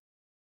so.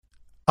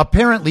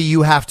 Apparently,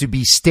 you have to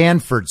be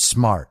Stanford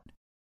smart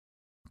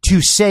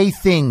to say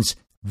things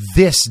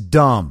this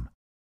dumb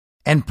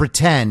and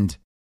pretend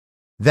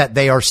that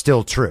they are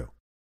still true.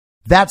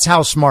 That's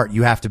how smart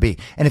you have to be.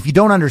 And if you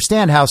don't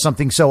understand how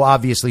something so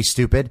obviously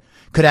stupid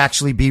could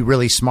actually be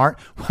really smart,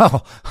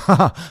 well,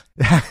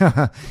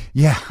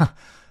 yeah,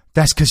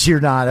 that's because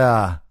you're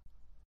not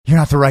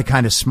the right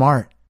kind of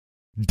smart,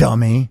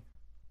 dummy.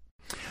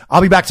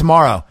 I'll be back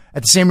tomorrow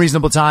at the same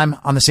reasonable time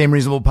on the same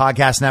reasonable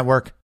podcast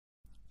network.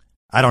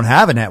 I don't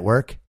have a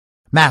network.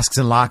 Masks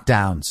and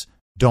lockdowns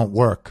don't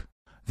work.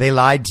 They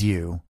lied to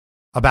you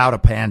about a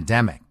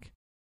pandemic.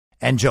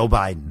 And Joe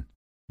Biden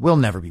will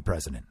never be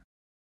president.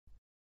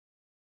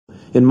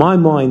 In my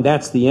mind,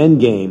 that's the end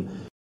game.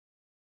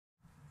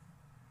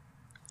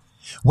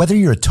 Whether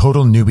you're a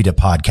total newbie to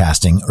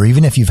podcasting or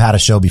even if you've had a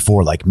show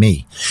before like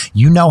me,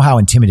 you know how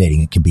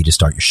intimidating it can be to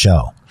start your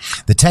show.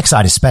 The tech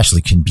side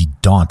especially can be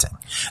daunting.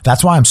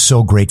 That's why I'm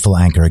so grateful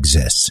Anchor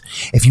exists.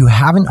 If you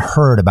haven't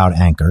heard about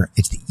Anchor,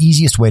 it's the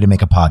easiest way to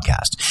make a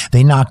podcast.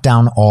 They knock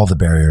down all the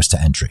barriers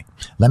to entry.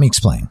 Let me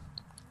explain.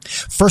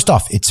 First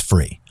off, it's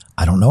free.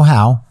 I don't know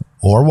how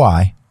or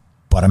why,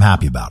 but I'm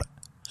happy about it.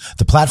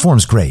 The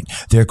platform's great.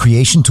 There are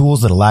creation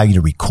tools that allow you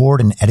to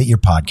record and edit your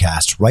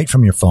podcast right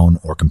from your phone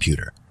or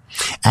computer.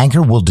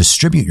 Anchor will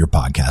distribute your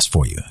podcast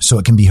for you so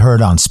it can be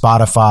heard on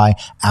Spotify,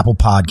 Apple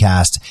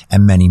Podcasts,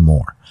 and many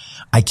more.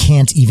 I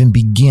can't even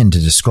begin to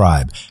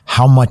describe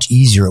how much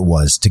easier it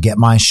was to get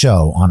my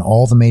show on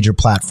all the major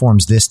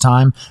platforms this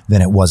time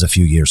than it was a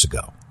few years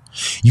ago.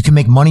 You can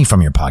make money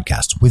from your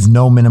podcast with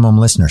no minimum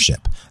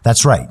listenership.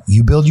 That's right.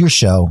 You build your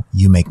show,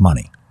 you make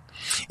money.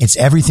 It's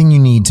everything you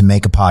need to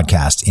make a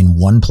podcast in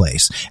one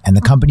place, and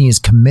the company is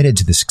committed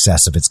to the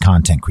success of its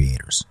content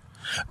creators.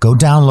 Go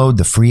download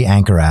the free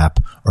Anchor app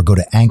or go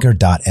to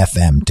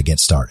anchor.fm to get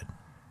started.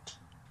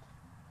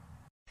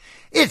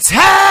 It's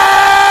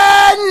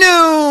high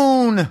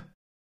noon!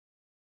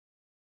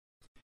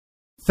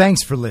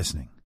 Thanks for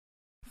listening.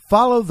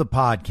 Follow the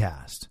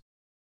podcast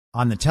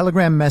on the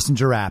Telegram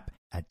Messenger app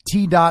at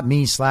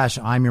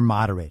t.me/I'm your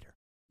moderator.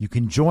 You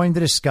can join the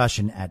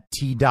discussion at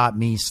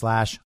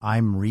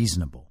t.me/I'm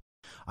reasonable.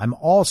 I'm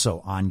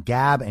also on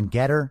Gab and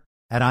Getter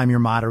at I'm your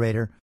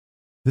moderator.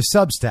 The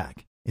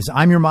Substack is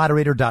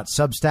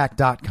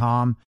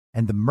imyourmoderator.substack.com,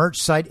 and the merch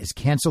site is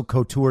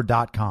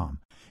cancelcouture.com.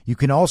 You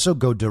can also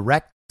go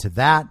direct to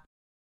that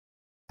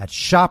at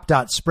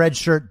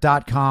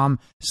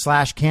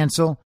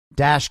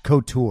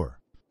shop.spreadshirt.com/cancel-couture.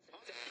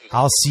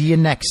 I'll see you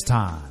next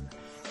time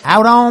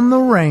out on the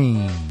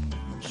range.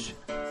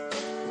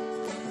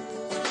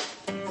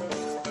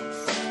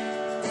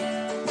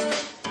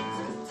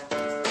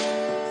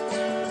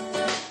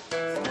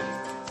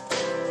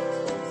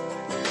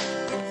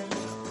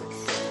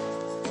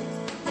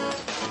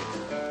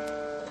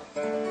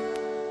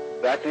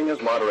 Acting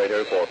as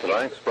moderator for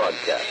tonight's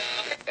broadcast.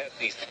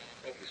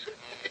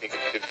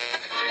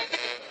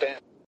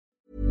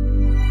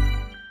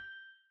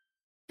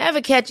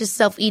 Ever catch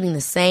yourself eating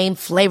the same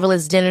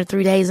flavorless dinner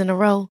 3 days in a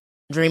row?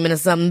 Dreaming of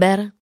something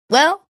better?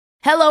 Well,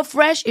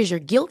 HelloFresh is your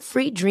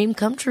guilt-free dream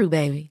come true,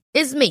 baby.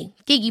 It's me,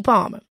 Keke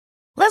Palmer.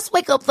 Let's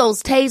wake up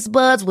those taste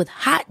buds with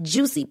hot,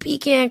 juicy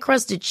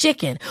pecan-crusted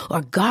chicken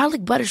or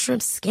garlic butter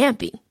shrimp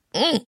scampi.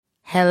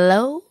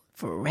 Hello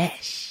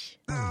Fresh.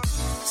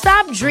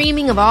 Stop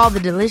dreaming of all the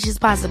delicious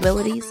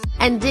possibilities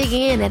and dig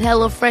in at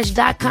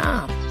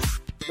HelloFresh.com.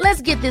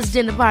 Let's get this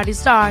dinner party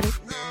started.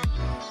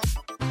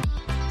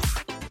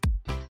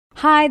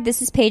 Hi,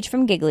 this is Paige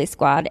from Giggly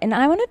Squad, and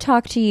I want to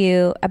talk to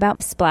you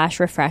about Splash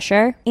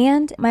Refresher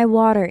and my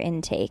water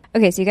intake.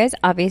 Okay, so you guys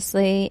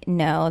obviously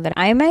know that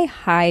I'm a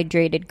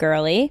hydrated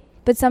girly,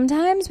 but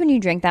sometimes when you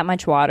drink that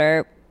much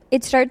water,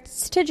 it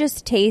starts to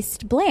just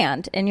taste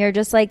bland, and you're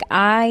just like,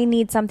 I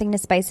need something to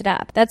spice it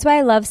up. That's why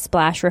I love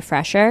Splash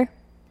Refresher.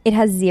 It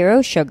has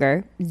 0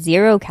 sugar,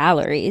 0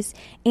 calories,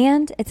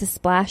 and it's a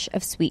splash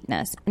of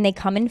sweetness. And they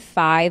come in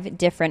 5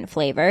 different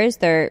flavors.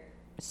 They're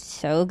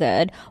so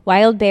good.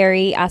 Wild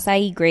berry,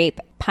 acai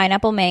grape,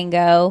 pineapple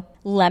mango,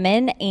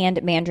 lemon,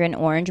 and mandarin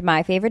orange.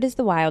 My favorite is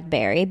the wild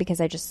berry because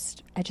I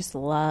just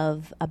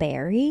love a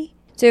berry.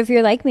 So if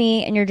you're like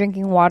me and you're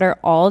drinking water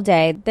all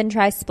day, then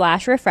try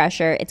Splash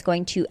Refresher. It's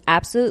going to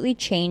absolutely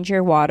change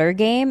your water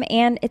game,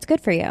 and it's good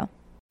for you.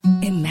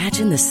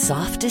 Imagine the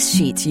softest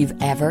sheets you've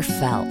ever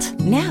felt.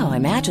 Now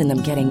imagine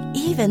them getting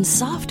even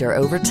softer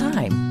over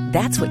time.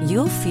 That's what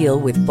you'll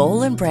feel with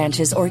Boll &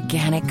 Branch's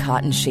organic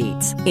cotton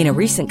sheets. In a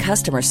recent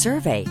customer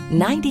survey,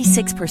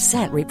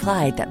 96%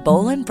 replied that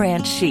Boll &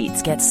 Branch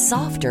sheets get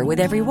softer with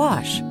every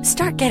wash.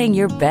 Start getting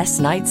your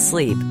best night's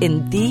sleep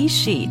in these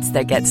sheets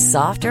that get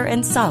softer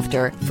and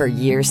softer for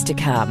years to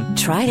come.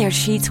 Try their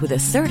sheets with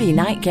a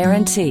 30-night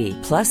guarantee.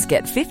 Plus,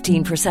 get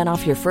 15%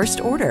 off your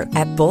first order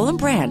at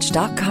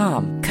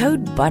bollandbranch.com.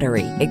 Code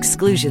BUTTERY.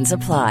 Exclusions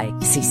apply.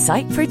 See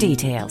site for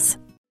details.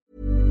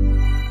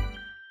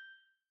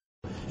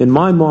 In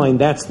my mind,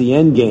 that's the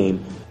end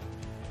game.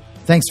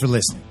 Thanks for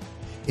listening.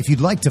 If you'd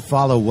like to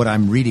follow what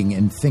I'm reading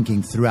and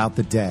thinking throughout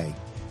the day,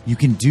 you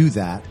can do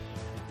that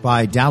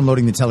by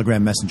downloading the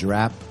Telegram Messenger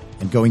app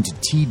and going to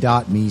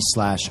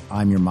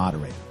t.me/I'm your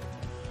moderator.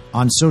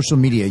 On social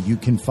media, you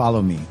can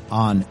follow me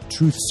on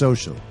Truth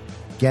Social,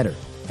 Getter,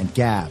 and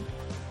Gab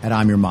at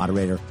I'm your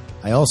moderator.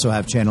 I also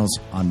have channels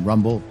on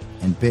Rumble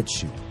and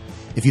BitChute.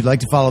 If you'd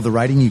like to follow the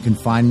writing, you can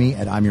find me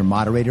at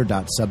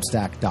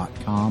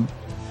imyourmoderator.substack.com.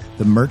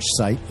 The merch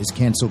site is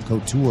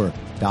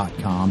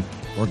cancelcouture.com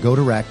or go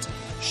direct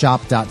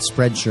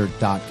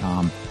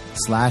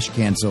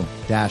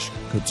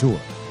shop.spreadshirt.com/cancel-couture.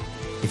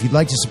 If you'd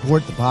like to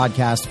support the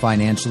podcast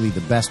financially,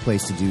 the best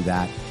place to do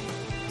that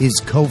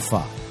is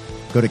Ko-Fi.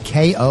 Go to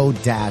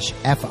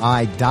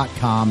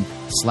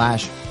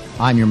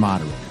ko-fi.com/I'm your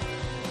moderator.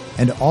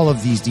 And all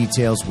of these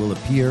details will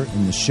appear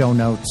in the show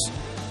notes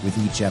with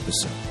each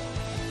episode.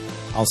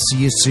 I'll see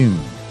you soon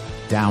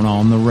down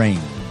on the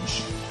range.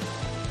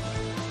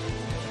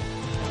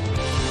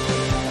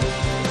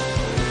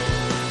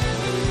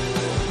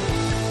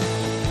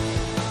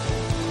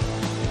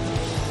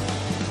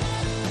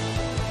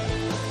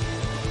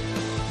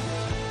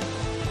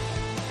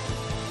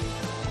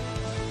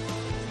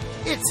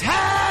 It's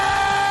happening!